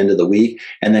time at the end of the week,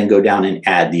 and then go down and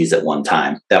add these at one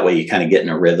time. That way you kind of get in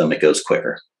a rhythm. It goes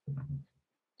quicker.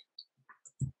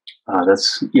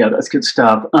 That's good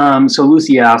stuff. So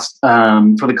Lucy asked,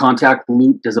 for the contact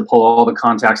loop, does it pull all the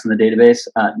contacts in the database?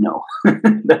 No,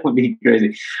 that would be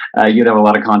crazy. You'd have a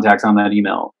lot of contacts on that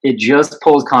email. It just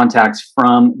pulls contacts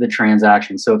from the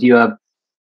transaction. So if you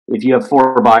have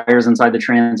 4 buyers inside the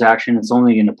transaction, it's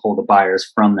only going to pull the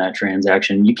buyers from that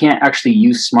transaction. You can't actually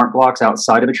use smart blocks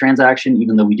outside of a transaction,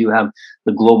 even though we do have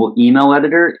the global email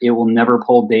editor. It will never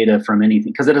pull data from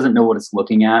anything because it doesn't know what it's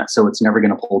looking at. So it's never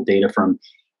going to pull data from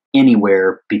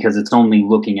anywhere because it's only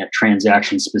looking at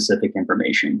transaction-specific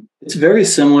information. It's very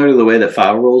similar to the way that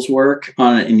file roles work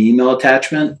on an email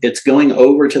attachment. It's going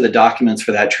over to the documents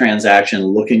for that transaction,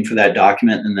 looking for that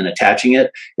document, and then attaching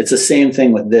it. It's the same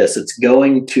thing with this. It's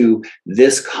going to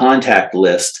this contact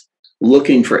list,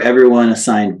 looking for everyone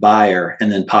assigned buyer,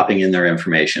 and then popping in their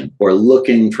information, or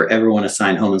looking for everyone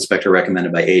assigned home inspector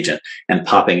recommended by agent and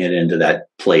popping it into that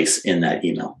place in that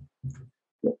email.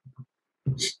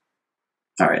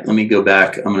 All right, let me go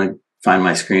back. I'm going to find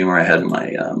my screen where I had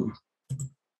my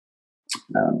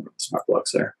smart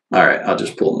blocks there. All right, I'll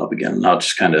just pull them up again. And I'll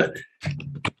just kind of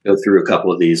go through a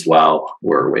couple of these while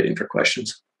we're waiting for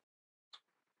questions.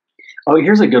 Oh,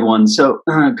 here's a good one. So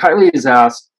Kylie has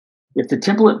asked, if the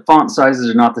template font sizes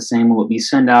are not the same, will it be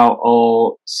send out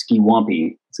all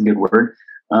skiwampy? It's a good word.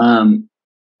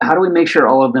 How do we make sure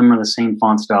all of them are the same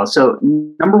font style? So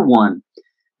number one,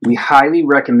 we highly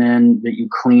recommend that you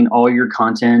clean all your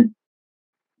content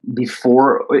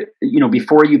before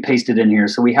you paste it in here.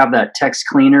 So we have that text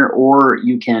cleaner, or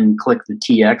you can click the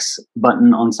TX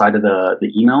button on side of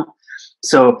the email.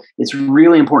 So it's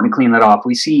really important to clean that off.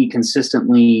 We see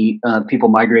consistently people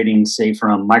migrating, say,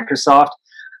 from Microsoft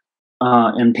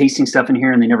and pasting stuff in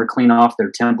here, and they never clean off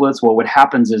their templates. Well, what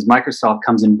happens is Microsoft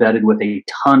comes embedded with a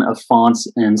ton of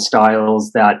fonts and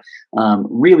styles that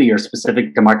really are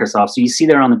specific to Microsoft. So you see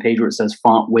there on the page where it says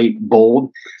font weight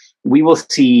bold, we will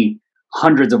see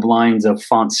hundreds of lines of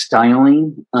font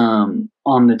styling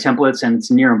on the templates, and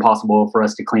it's near impossible for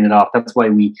us to clean it off. That's why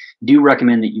we do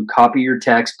recommend that you copy your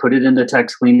text, put it into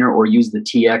text cleaner, or use the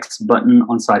TX button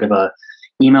on side of a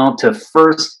email to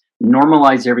first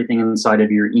normalize everything inside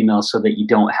of your email so that you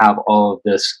don't have all of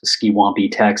this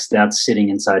skiwampy text that's sitting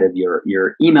inside of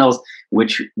your emails,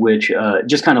 which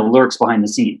just kind of lurks behind the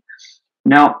scene.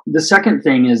 Now, the second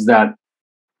thing is that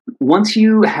once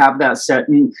you have that set,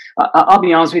 and I'll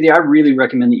be honest with you, I really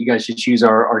recommend that you guys should choose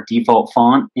our default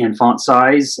font and font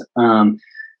size.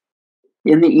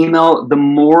 In the email, the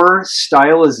more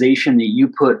stylization that you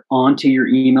put onto your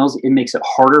emails, it makes it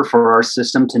harder for our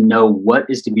system to know what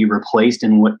is to be replaced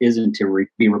and what isn't to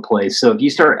be replaced. So if you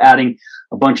start adding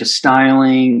a bunch of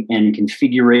styling and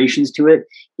configurations to it,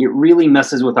 it really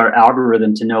messes with our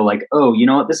algorithm to know, like, oh, you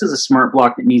know what, this is a smart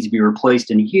block that needs to be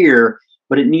replaced in here,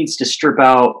 but it needs to strip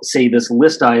out, say, this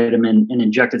list item and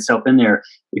inject itself in there.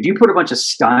 If you put a bunch of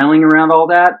styling around all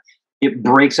that, it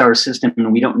breaks our system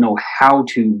and we don't know how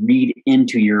to read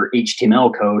into your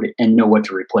HTML code and know what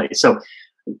to replace. So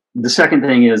the second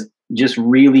thing is just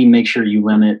really make sure you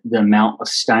limit the amount of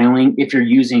styling if you're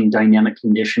using dynamic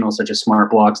conditional such as smart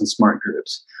blocks and smart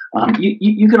groups.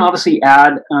 You can obviously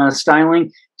add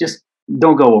styling, just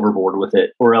don't go overboard with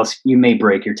it or else you may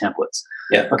break your templates.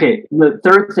 Yeah. Okay, the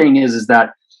third thing is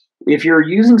that if you're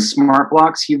using smart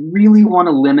blocks, you really want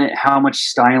to limit how much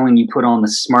styling you put on the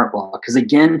smart block. Because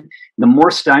again, the more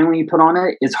styling you put on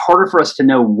it, it's harder for us to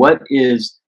know what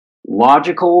is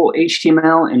logical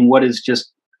HTML and what is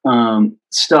just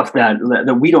stuff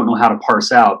that we don't know how to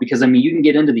parse out. Because I mean, you can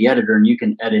get into the editor and you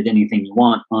can edit anything you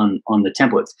want on the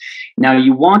templates. Now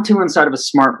you want to, inside of a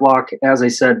smart block, as I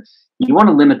said, you want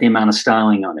to limit the amount of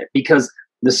styling on it, because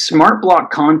the smart block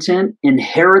content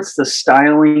inherits the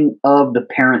styling of the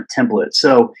parent template.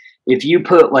 So if you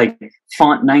put like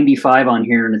font 95 on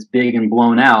here and it's big and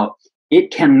blown out,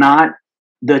 it cannot,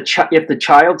 if the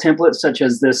child template, such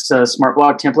as this smart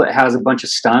block template, has a bunch of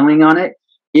styling on it,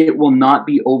 it will not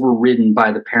be overridden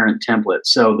by the parent template.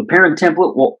 So the parent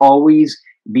template will always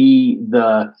be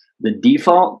the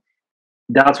default.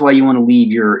 That's why you want to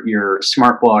leave your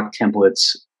smart block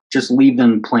templates, just leave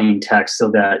them plain text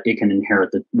so that it can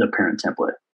inherit the parent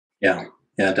template. Yeah,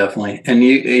 definitely. And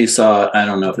you saw, I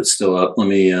don't know if it's still up. Let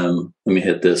me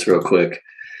hit this real quick.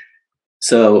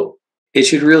 So it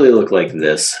should really look like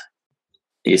this.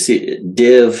 You see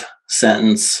div,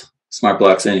 sentence, smart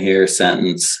blocks in here,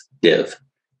 sentence, div.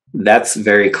 That's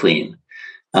very clean.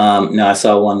 Now I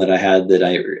saw one that I had that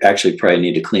I actually probably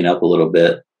need to clean up a little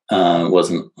bit.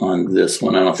 Wasn't on this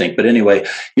one, I don't think. But anyway,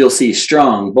 you'll see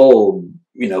strong, bold,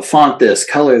 font this,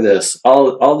 color this,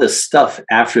 all this stuff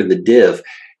after the div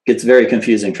gets very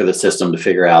confusing for the system to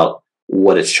figure out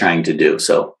what it's trying to do.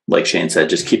 So like Shane said,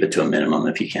 just keep it to a minimum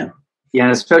if you can. Yeah,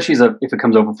 especially if it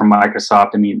comes over from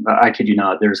Microsoft. I mean, I kid you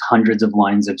not, there's hundreds of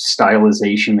lines of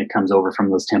stylization that comes over from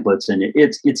those templates, and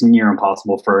it's near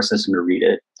impossible for our system to read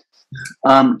it.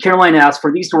 Caroline asks,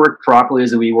 for these to work properly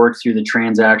as we work through the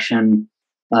transaction,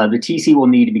 the TC will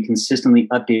need to be consistently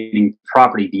updating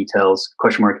property details,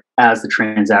 as the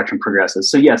transaction progresses.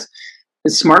 So yes,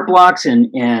 the smart blocks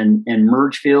and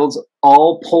merge fields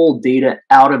all pull data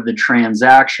out of the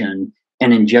transaction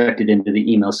and inject it into the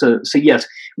email. So yes,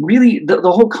 really the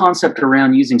whole concept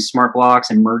around using smart blocks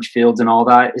and merge fields and all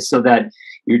that is so that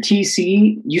your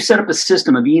TC, you set up a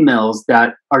system of emails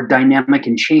that are dynamic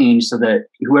and change so that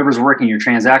whoever's working your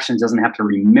transactions doesn't have to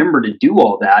remember to do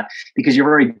all that because you've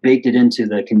already baked it into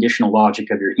the conditional logic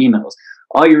of your emails.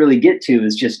 All you really get to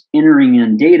is just entering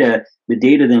in data. The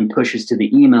data then pushes to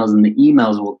the emails, and the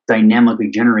emails will dynamically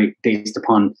generate based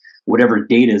upon whatever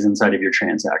data is inside of your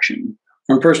transaction.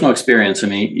 From personal experience, I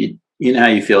mean, you know how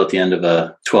you feel at the end of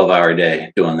a 12-hour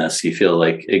day doing this. You feel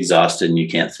like exhausted and you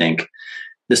can't think.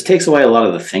 This takes away a lot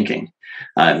of the thinking.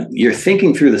 You're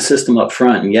thinking through the system up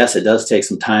front. And yes, it does take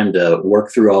some time to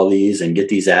work through all these and get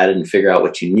these added and figure out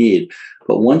what you need.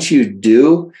 But once you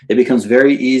do, it becomes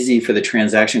very easy for the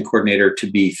transaction coordinator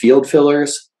to be field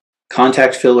fillers,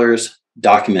 contact fillers,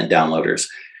 document downloaders.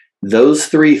 Those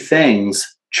three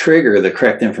things trigger the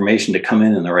correct information to come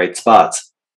in the right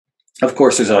spots. Of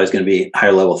course, there's always going to be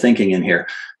higher level thinking in here.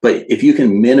 But if you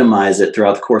can minimize it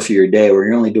throughout the course of your day where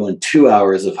you're only doing 2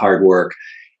 hours of hard work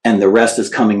and the rest is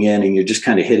coming in and you're just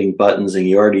kind of hitting buttons and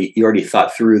you already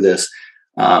thought through this,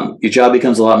 your job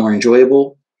becomes a lot more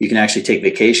enjoyable. You can actually take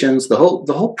vacations. The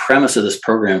whole premise of this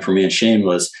program for me and Shane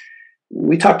was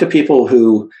we talked to people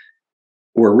who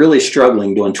were really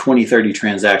struggling doing 20, 30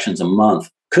 transactions a month,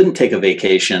 couldn't take a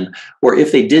vacation, or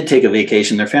if they did take a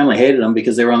vacation, their family hated them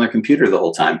because they were on their computer the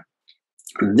whole time.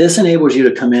 This enables you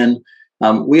to come in.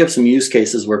 We have some use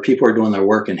cases where people are doing their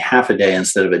work in half a day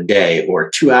instead of a day, or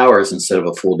 2 hours instead of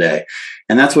a full day.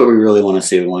 And that's what we really want to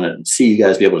see. We want to see you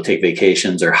guys be able to take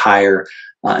vacations or hire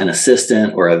an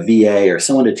assistant or a VA or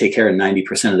someone to take care of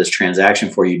 90% of this transaction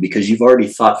for you because you've already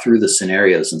thought through the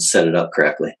scenarios and set it up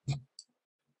correctly.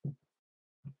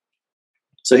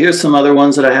 So here's some other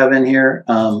ones that I have in here.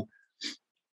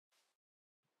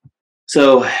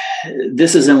 So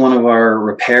this is in one of our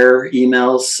repair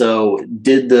emails. So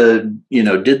did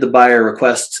the buyer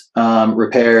request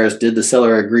repairs? Did the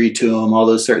seller agree to them? All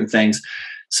those certain things.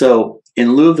 So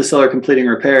in lieu of the seller completing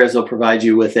repairs, they'll provide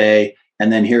you with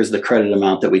and then here's the credit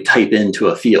amount that we type into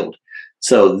a field.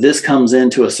 So this comes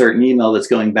into a certain email that's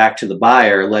going back to the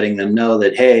buyer, letting them know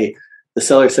that, hey, the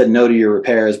seller said no to your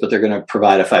repairs, but they're going to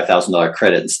provide a $5,000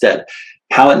 credit instead.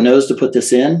 How it knows to put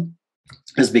this in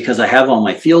is because I have all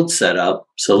my fields set up.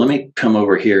 So let me come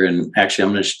over here and actually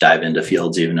I'm going to just dive into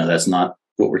fields, even though that's not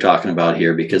what we're talking about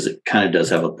here, because it kind of does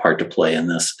have a part to play in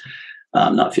this.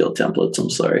 Not field templates,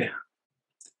 I'm sorry.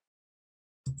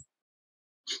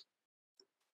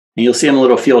 And you'll see I'm a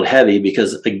little field heavy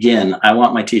because, again, I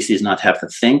want my TCs not to have to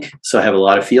think. So I have a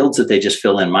lot of fields that they just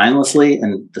fill in mindlessly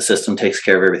and the system takes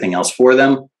care of everything else for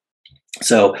them.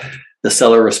 So the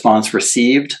seller response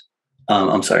received.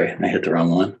 I'm sorry, I hit the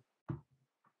wrong one.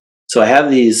 So I have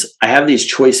these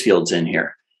choice fields in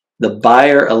here. The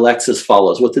buyer elects as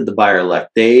follows. What did the buyer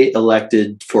elect? They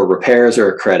elected for repairs or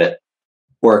a credit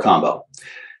or a combo.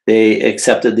 They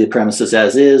accepted the premises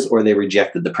as is, or they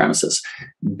rejected the premises.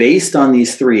 Based on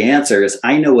these three answers,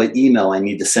 I know what email I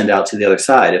need to send out to the other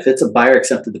side. If it's a buyer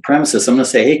accepted the premises, I'm going to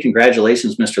say, hey,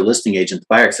 congratulations, Mr. Listing Agent. The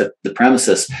buyer accepted the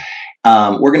premises.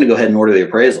 We're going to go ahead and order the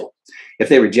appraisal. If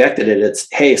they rejected it, it's,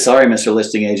 hey, sorry, Mr.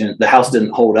 Listing Agent, the house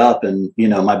didn't hold up and,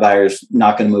 my buyer's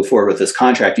not going to move forward with this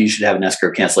contract. You should have an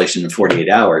escrow cancellation in 48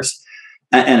 hours.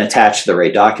 And attach the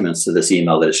right documents to this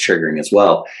email that is triggering as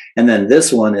well. And then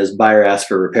this one is buyer asked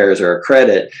for repairs or a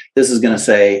credit. This is going to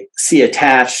say, see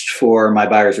attached for my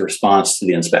buyer's response to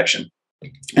the inspection.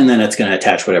 And then it's going to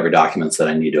attach whatever documents that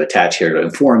I need to attach here to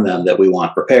inform them that we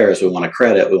want repairs, we want a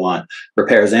credit, we want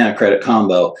repairs and a credit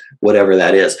combo, whatever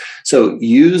that is. So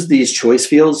use these choice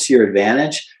fields to your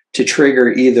advantage to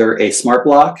trigger either a smart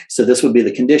block. So this would be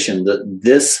the condition that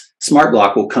this smart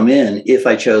block will come in if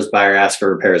I chose buyer asked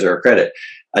for repairs or a credit.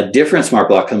 A different smart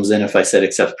block comes in if I said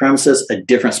accept premises. A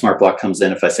different smart block comes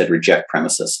in if I said reject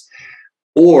premises.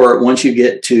 Or once you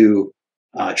get to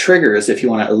triggers, if you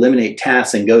want to eliminate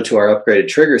tasks and go to our upgraded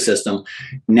trigger system,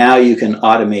 now you can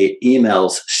automate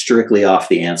emails strictly off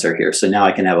the answer here. So now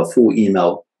I can have a full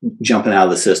email jumping out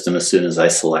of the system as soon as I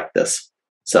select this.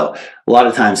 So a lot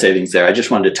of time savings there. I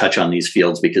just wanted to touch on these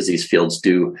fields because these fields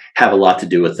do have a lot to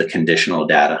do with the conditional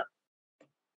data.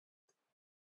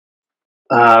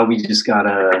 We just got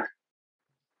a.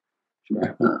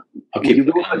 I'll keep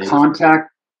go over the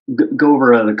contact. Go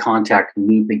over the contact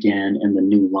loop again and the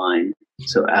new line.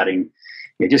 So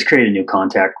just create a new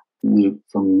contact loop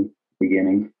from the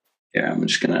beginning. Yeah, I'm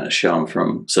just going to show them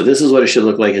from. So this is what it should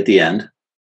look like at the end.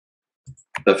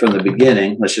 But from the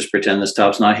beginning, let's just pretend this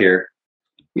top's not here.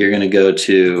 You're going to go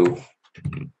to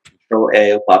Control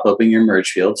A, will pop open your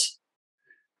merge fields.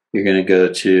 You're going to go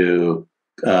to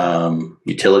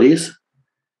utilities.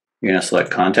 You're going to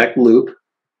select contact loop.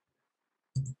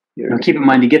 Now keep in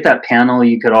mind, to get that panel,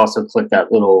 you could also click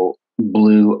that little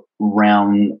blue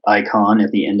round icon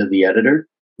at the end of the editor.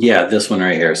 Yeah, this one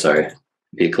right here. Sorry. If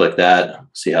you click that,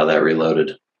 see how that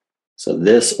reloaded. So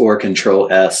this, or Control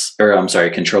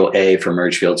A for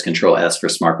merge fields, Control S for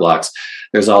smart blocks.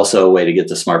 There's also a way to get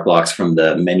the smart blocks from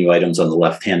the menu items on the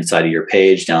left-hand side of your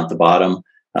page down at the bottom.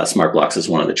 Smart blocks is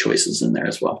one of the choices in there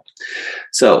as well.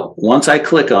 So once I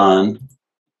click on,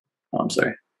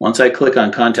 once I click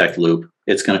on contact loop,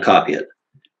 it's going to copy it.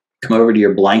 Come over to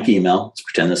your blank email. Let's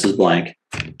pretend this is blank.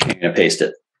 You're going to paste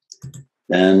it.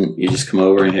 Then you just come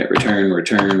over and hit return,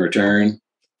 return, return.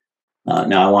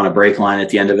 Now I want a break line at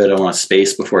the end of it. I want a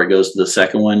space before it goes to the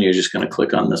second one. You're just going to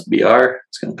click on this BR.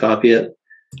 It's going to copy it.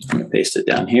 I'm going to paste it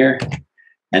down here.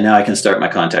 And now I can start my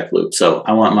contact loop. So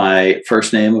I want my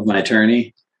first name of my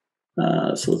attorney.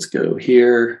 So let's go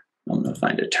here. I'm going to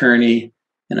find attorney,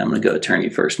 and I'm going to go attorney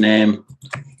first name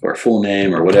or full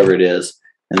name or whatever it is.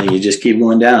 And then you just keep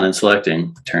going down and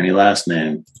selecting attorney last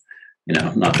name. You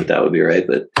know, not that that would be right,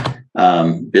 but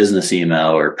business email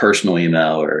or personal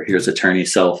email, or here's attorney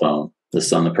cell phone. This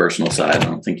is on the personal side. I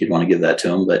don't think you'd want to give that to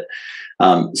them, but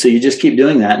so you just keep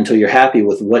doing that until you're happy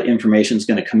with what information is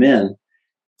going to come in.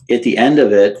 At the end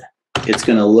of it, it's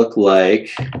going to look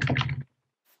like,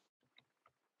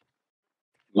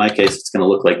 in my case, it's going to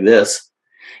look like this.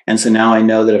 And so now I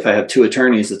know that if I have two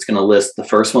attorneys, it's going to list the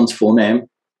first one's full name,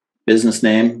 business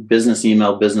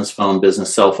email, business phone,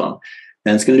 business cell phone.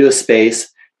 Then it's going to do a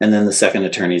space, and then the second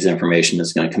attorney's information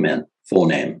is going to come in, full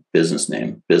name, business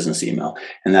email.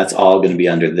 And that's all going to be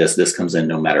under this. This comes in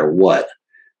no matter what.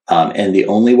 And the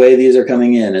only way these are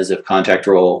coming in is if contact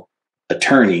role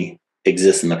attorney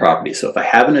exists in the property. So if I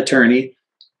have an attorney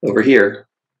over here,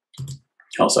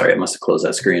 oh, sorry, I must have closed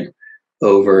that screen,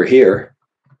 over here,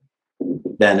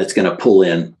 then it's going to pull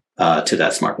in to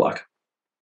that smart block.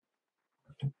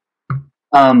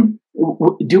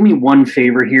 Do me one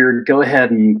favor here. Go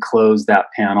ahead and close that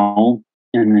panel,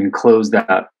 and then close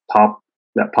that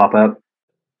pop-up,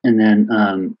 and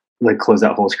then like close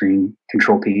that whole screen.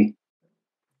 Control P,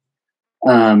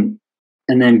 and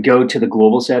then go to the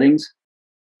global settings.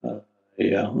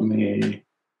 Yeah, let me.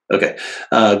 Okay,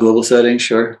 global settings,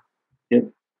 sure. Yep.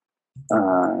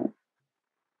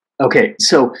 Okay,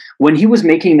 so when he was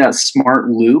making that smart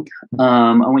loop,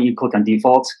 I want you to click on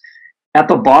defaults. At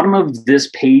the bottom of this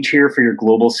page here for your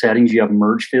global settings, you have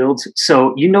merge fields.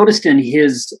 So you noticed in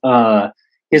his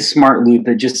smart loop,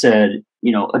 it just said,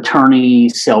 you know, attorney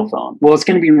cell phone. Well, it's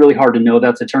going to be really hard to know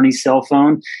that's attorney cell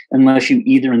phone unless you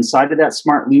either inside of that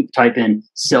smart loop type in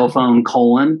cell phone :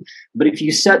 but if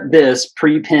you set this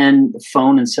prepend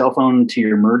phone and cell phone to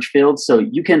your merge field, so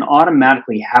you can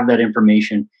automatically have that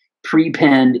information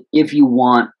prepend if you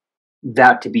want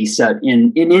that to be set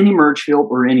in any merge field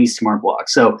or any smart block.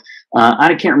 So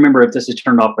I can't remember if this is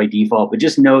turned off by default, but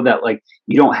just know that like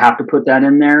you don't have to put that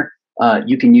in there.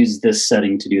 You can use this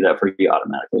setting to do that for you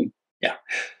automatically. Yeah.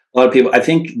 A lot of people, I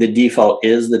think the default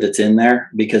is that it's in there,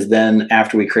 because then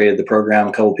after we created the program,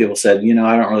 a couple of people said, you know,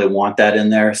 I don't really want that in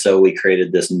there. So we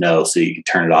created this no, so you could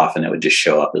turn it off and it would just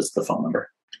show up as the phone number.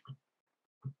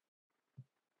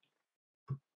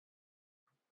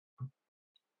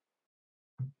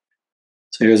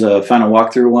 So here's a final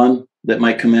walkthrough one that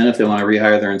might come in if they want to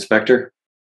rehire their inspector.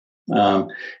 You can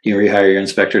rehire your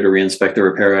inspector to re-inspect the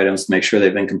repair items to make sure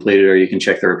they've been completed, or you can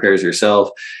check the repairs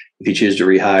yourself. If you choose to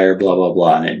rehire, blah, blah,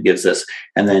 blah, and it gives this.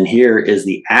 And then here is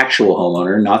the actual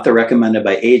homeowner, not the recommended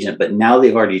by agent, but now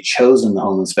they've already chosen the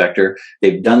home inspector.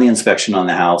 They've done the inspection on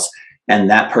the house, and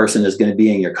that person is going to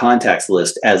be in your contacts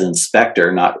list as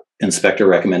inspector, not inspector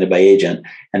recommended by agent.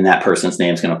 And that person's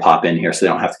name is going to pop in here, so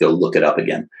they don't have to go look it up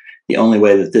again. The only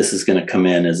way that this is going to come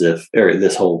in is if, or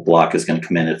this whole block is going to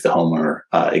come in if the homeowner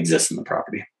exists in the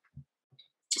property.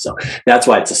 So that's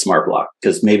why it's a smart block,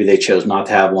 because maybe they chose not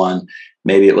to have one.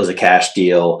 Maybe it was a cash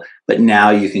deal, but now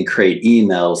you can create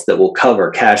emails that will cover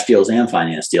cash deals and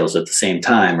finance deals at the same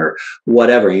time, or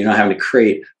whatever. You're not having to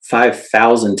create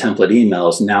 5,000 template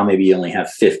emails. Now maybe you only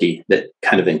have 50 that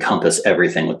kind of encompass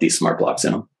everything with these smart blocks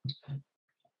in them.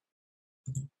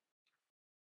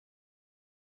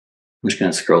 I'm just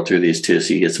going to scroll through these too,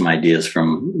 so you get some ideas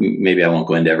from, maybe I won't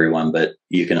go into everyone, but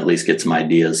you can at least get some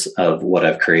ideas of what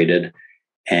I've created,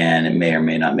 and it may or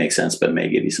may not make sense, but it may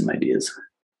give you some ideas.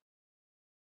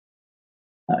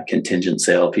 Contingent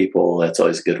sale people, that's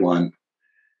always a good one.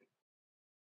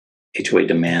 HOA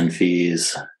demand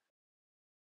fees.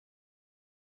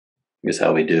 Here's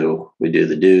how we do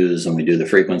the dues and we do the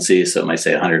frequency. So it might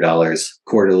say $100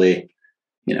 quarterly,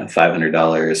 you know,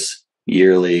 $500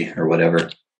 yearly or whatever.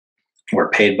 Or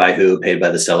paid by who, paid by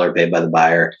the seller, paid by the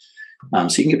buyer.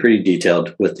 So you can get pretty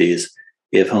detailed with these.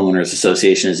 If homeowners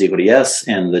association is equal to yes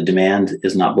and the demand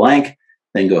is not blank,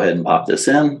 then go ahead and pop this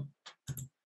in.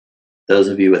 Those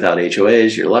of you without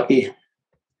HOAs, you're lucky.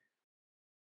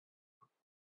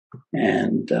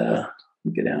 And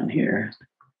get down here.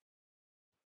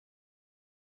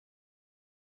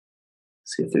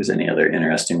 See if there's any other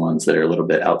interesting ones that are a little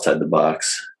bit outside the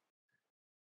box.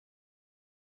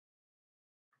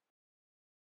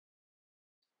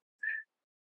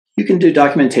 You can do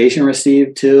documentation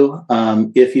received too.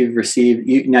 If you've received,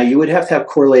 now you would have to have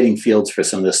correlating fields for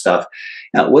some of this stuff.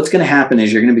 Now, what's going to happen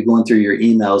is you're going to be going through your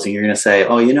emails and you're going to say,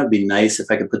 oh, you know, it'd be nice if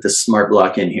I could put this smart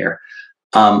block in here.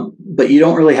 But you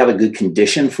don't really have a good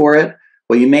condition for it.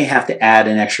 Well, you may have to add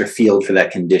an extra field for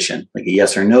that condition, like a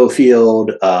yes or no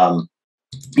field,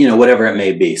 you know, whatever it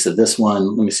may be. So this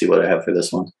one, let me see what I have for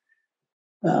this one.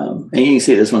 And you can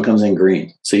see this one comes in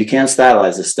green. So you can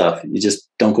stylize this stuff. You just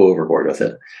don't go overboard with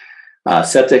it.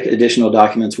 Septic additional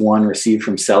documents 1 received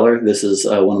from seller. This is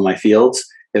one of my fields.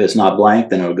 If it's not blank,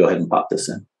 then it'll go ahead and pop this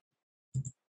in.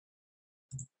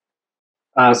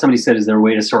 Somebody said, is there a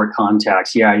way to sort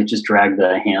contacts? Yeah, you just drag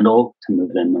the handle to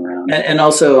move them around. And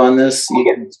also on this, you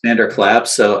can expand or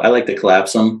collapse. So I like to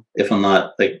collapse them if I'm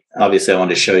not, like, obviously I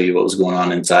wanted to show you what was going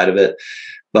on inside of it.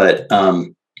 But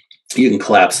you can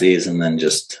collapse these and then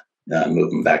just move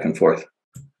them back and forth.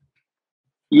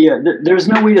 Yeah, there's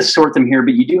no way to sort them here,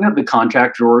 but you do have the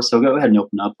contact drawer. So go ahead and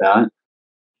open up that.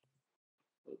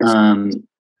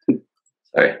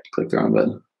 Sorry, click the wrong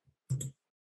button.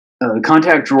 The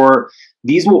contact drawer,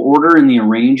 these will order in the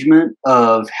arrangement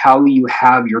of how you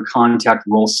have your contact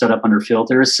roles set up under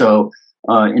filters. So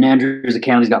in Andrew's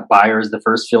account, he's got buyers, the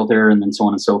first filter, and then so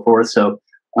on and so forth. So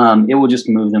it will just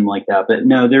move them like that. But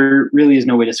no, there really is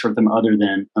no way to sort them other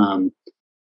than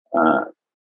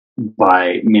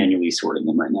by manually sorting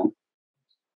them right now.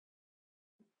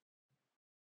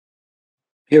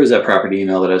 Here was that property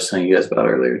email that I was telling you guys about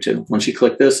earlier too. Once you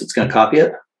click this, it's going to copy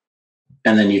it.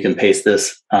 And then you can paste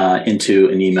this into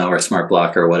an email or a smart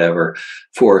block or whatever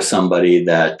for somebody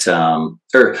that,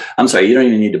 or I'm sorry, you don't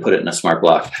even need to put it in a smart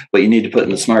block. What you need to put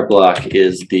in the smart block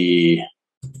is the,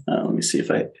 let me see if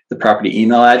the property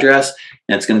email address,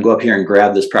 and it's going to go up here and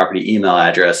grab this property email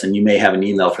address. And you may have an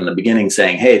email from the beginning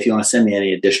saying, hey, if you want to send me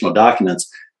any additional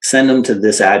documents, send them to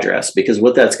this address, because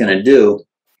what that's going to do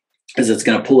is it's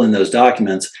going to pull in those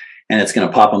documents and it's going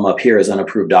to pop them up here as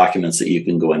unapproved documents that you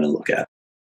can go in and look at.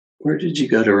 Where did you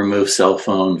go to remove cell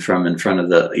phone from in front of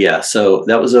the, yeah, so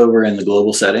that was over in the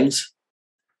global settings.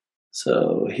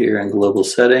 So here in global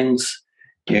settings,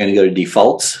 you're going to go to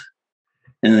defaults.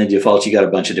 And in the defaults, you got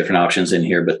a bunch of different options in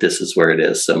here, but this is where it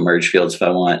is. So merge fields, if I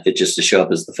want it just to show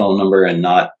up as the phone number and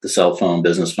not the cell phone,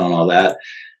 business phone, all that,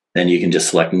 then you can just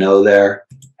select no there,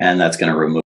 and that's going to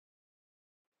remove.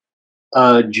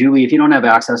 Julie, if you don't have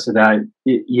access to that,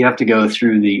 you have to go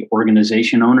through the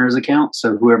organization owner's account.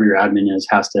 So whoever your admin is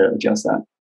has to adjust that.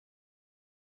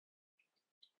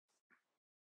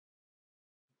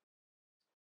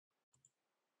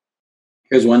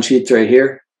 Here's one sheet right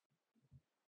here.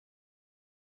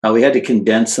 We had to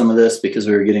condense some of this because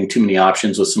we were getting too many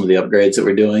options with some of the upgrades that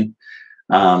we're doing.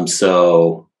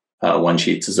 One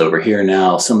Sheets is over here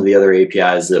now. Some of the other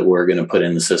APIs that we're going to put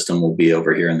in the system will be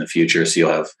over here in the future. So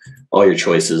you'll have all your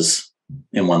choices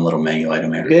in one little menu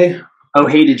item here. Okay. Oh,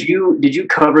 hey, did you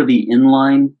cover the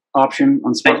inline option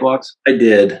on smart blocks? I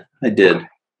did.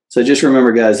 So just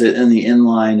remember, guys, that in the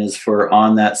inline is for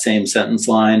on that same sentence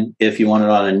line. If you want it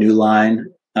on a new line,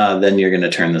 then you're going to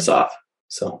turn this off.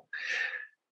 So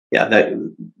yeah,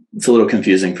 it's a little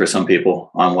confusing for some people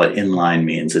on what inline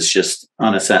means. It's just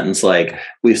on a sentence like,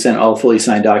 we've sent all fully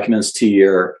signed documents to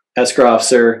your escrow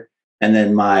officer, and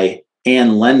then my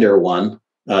and lender one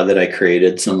that I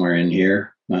created somewhere in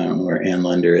here. I don't know where and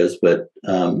lender is, but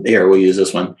here, we'll use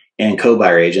this one. And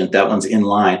co-buyer agent, that one's in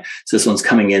line. So this one's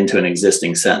coming into an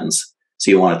existing sentence.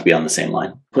 So you want it to be on the same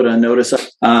line. Put a notice up.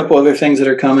 A couple other things that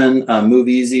are coming. Move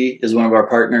Easy is one of our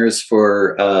partners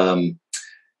for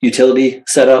utility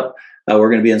setup. We're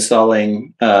going to be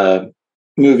installing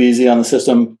Move Easy on the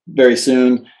system very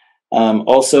soon.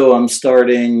 Also, I'm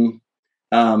starting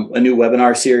a new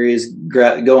webinar series.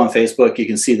 Go on Facebook. You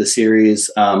can see the series.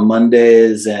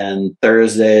 Mondays and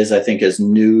Thursdays, I think, is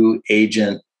new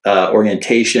agent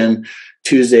orientation.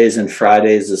 Tuesdays and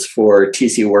Fridays is for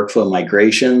TC workflow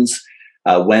migrations.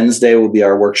 Wednesday will be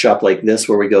our workshop like this,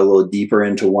 where we go a little deeper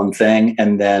into one thing.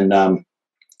 And then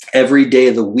every day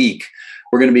of the week,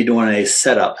 we're going to be doing a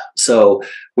setup. So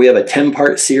we have a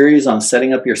 10-part series on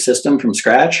setting up your system from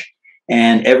scratch.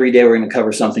 And every day we're going to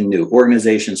cover something new: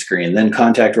 organization screen, then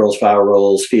contact roles, file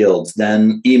roles, fields,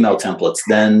 then email templates,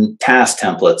 then task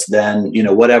templates, then, you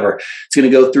know, whatever. It's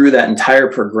going to go through that entire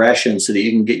progression so that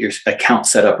you can get your account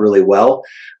set up really well.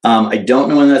 I don't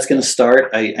know when that's going to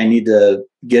start. I need to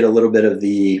get a little bit of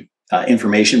the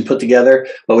information put together,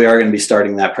 but we are going to be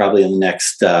starting that probably in the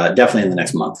next, definitely in the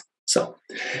next month. So,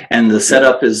 and the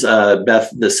setup is, Beth,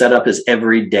 the setup is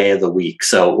every day of the week.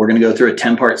 So we're going to go through a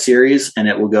 10-part series, and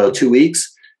it will go 2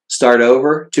 weeks, start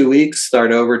over 2 weeks,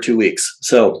 start over 2 weeks.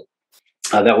 So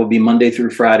that will be Monday through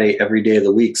Friday, every day of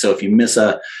the week. So if you miss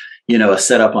a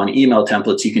setup on email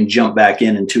templates, you can jump back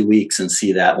in 2 weeks and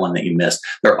see that one that you missed.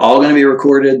 They're all going to be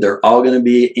recorded. They're all going to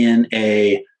be in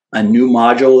a new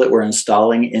module that we're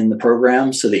installing in the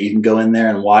program, so that you can go in there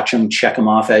and watch them, check them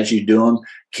off as you do them,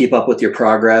 keep up with your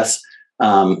progress.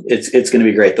 It's going to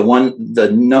be great.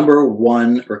 The number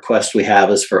one request we have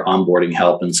is for onboarding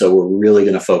help. And so we're really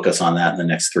going to focus on that in the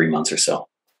next 3 months or so.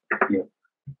 Yeah.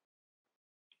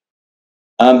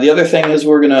 The other thing is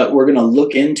we're gonna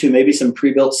look into maybe some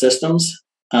pre-built systems.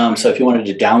 So if you wanted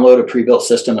to download a pre-built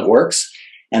system that works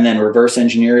and then reverse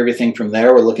engineer everything from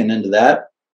there, we're looking into that.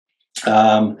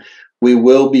 We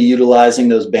will be utilizing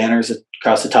those banners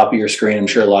across the top of your screen. I'm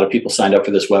sure a lot of people signed up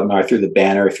for this webinar through the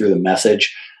banner, through the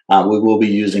message. We will be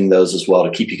using those as well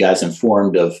to keep you guys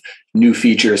informed of new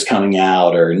features coming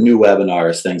out or new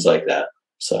webinars, things like that.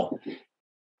 So.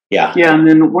 Yeah. Yeah. And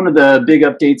then one of the big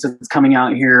updates that's coming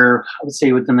out here, I would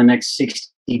say within the next 60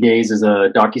 days, is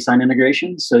a DocuSign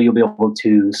integration. So you'll be able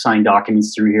to sign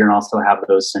documents through here and also have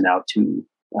those sent out to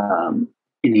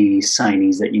any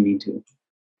signees that you need to.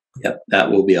 Yep, that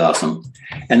will be awesome.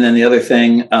 And then the other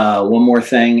thing, one more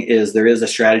thing, is there is a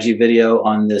strategy video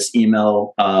on this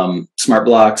email smart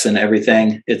blocks and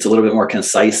everything. It's a little bit more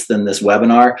concise than this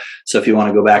webinar. So if you want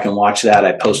to go back and watch that,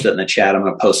 I posted it in the chat. I'm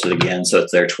going to post it again, so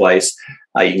it's there twice.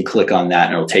 You can click on that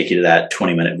and it'll take you to that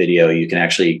 20-minute video. You can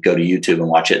actually go to YouTube and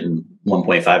watch it in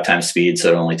 1.5 times speed. So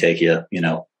it'll only take you,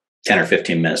 10 or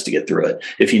 15 minutes to get through it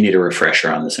if you need a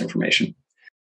refresher on this information.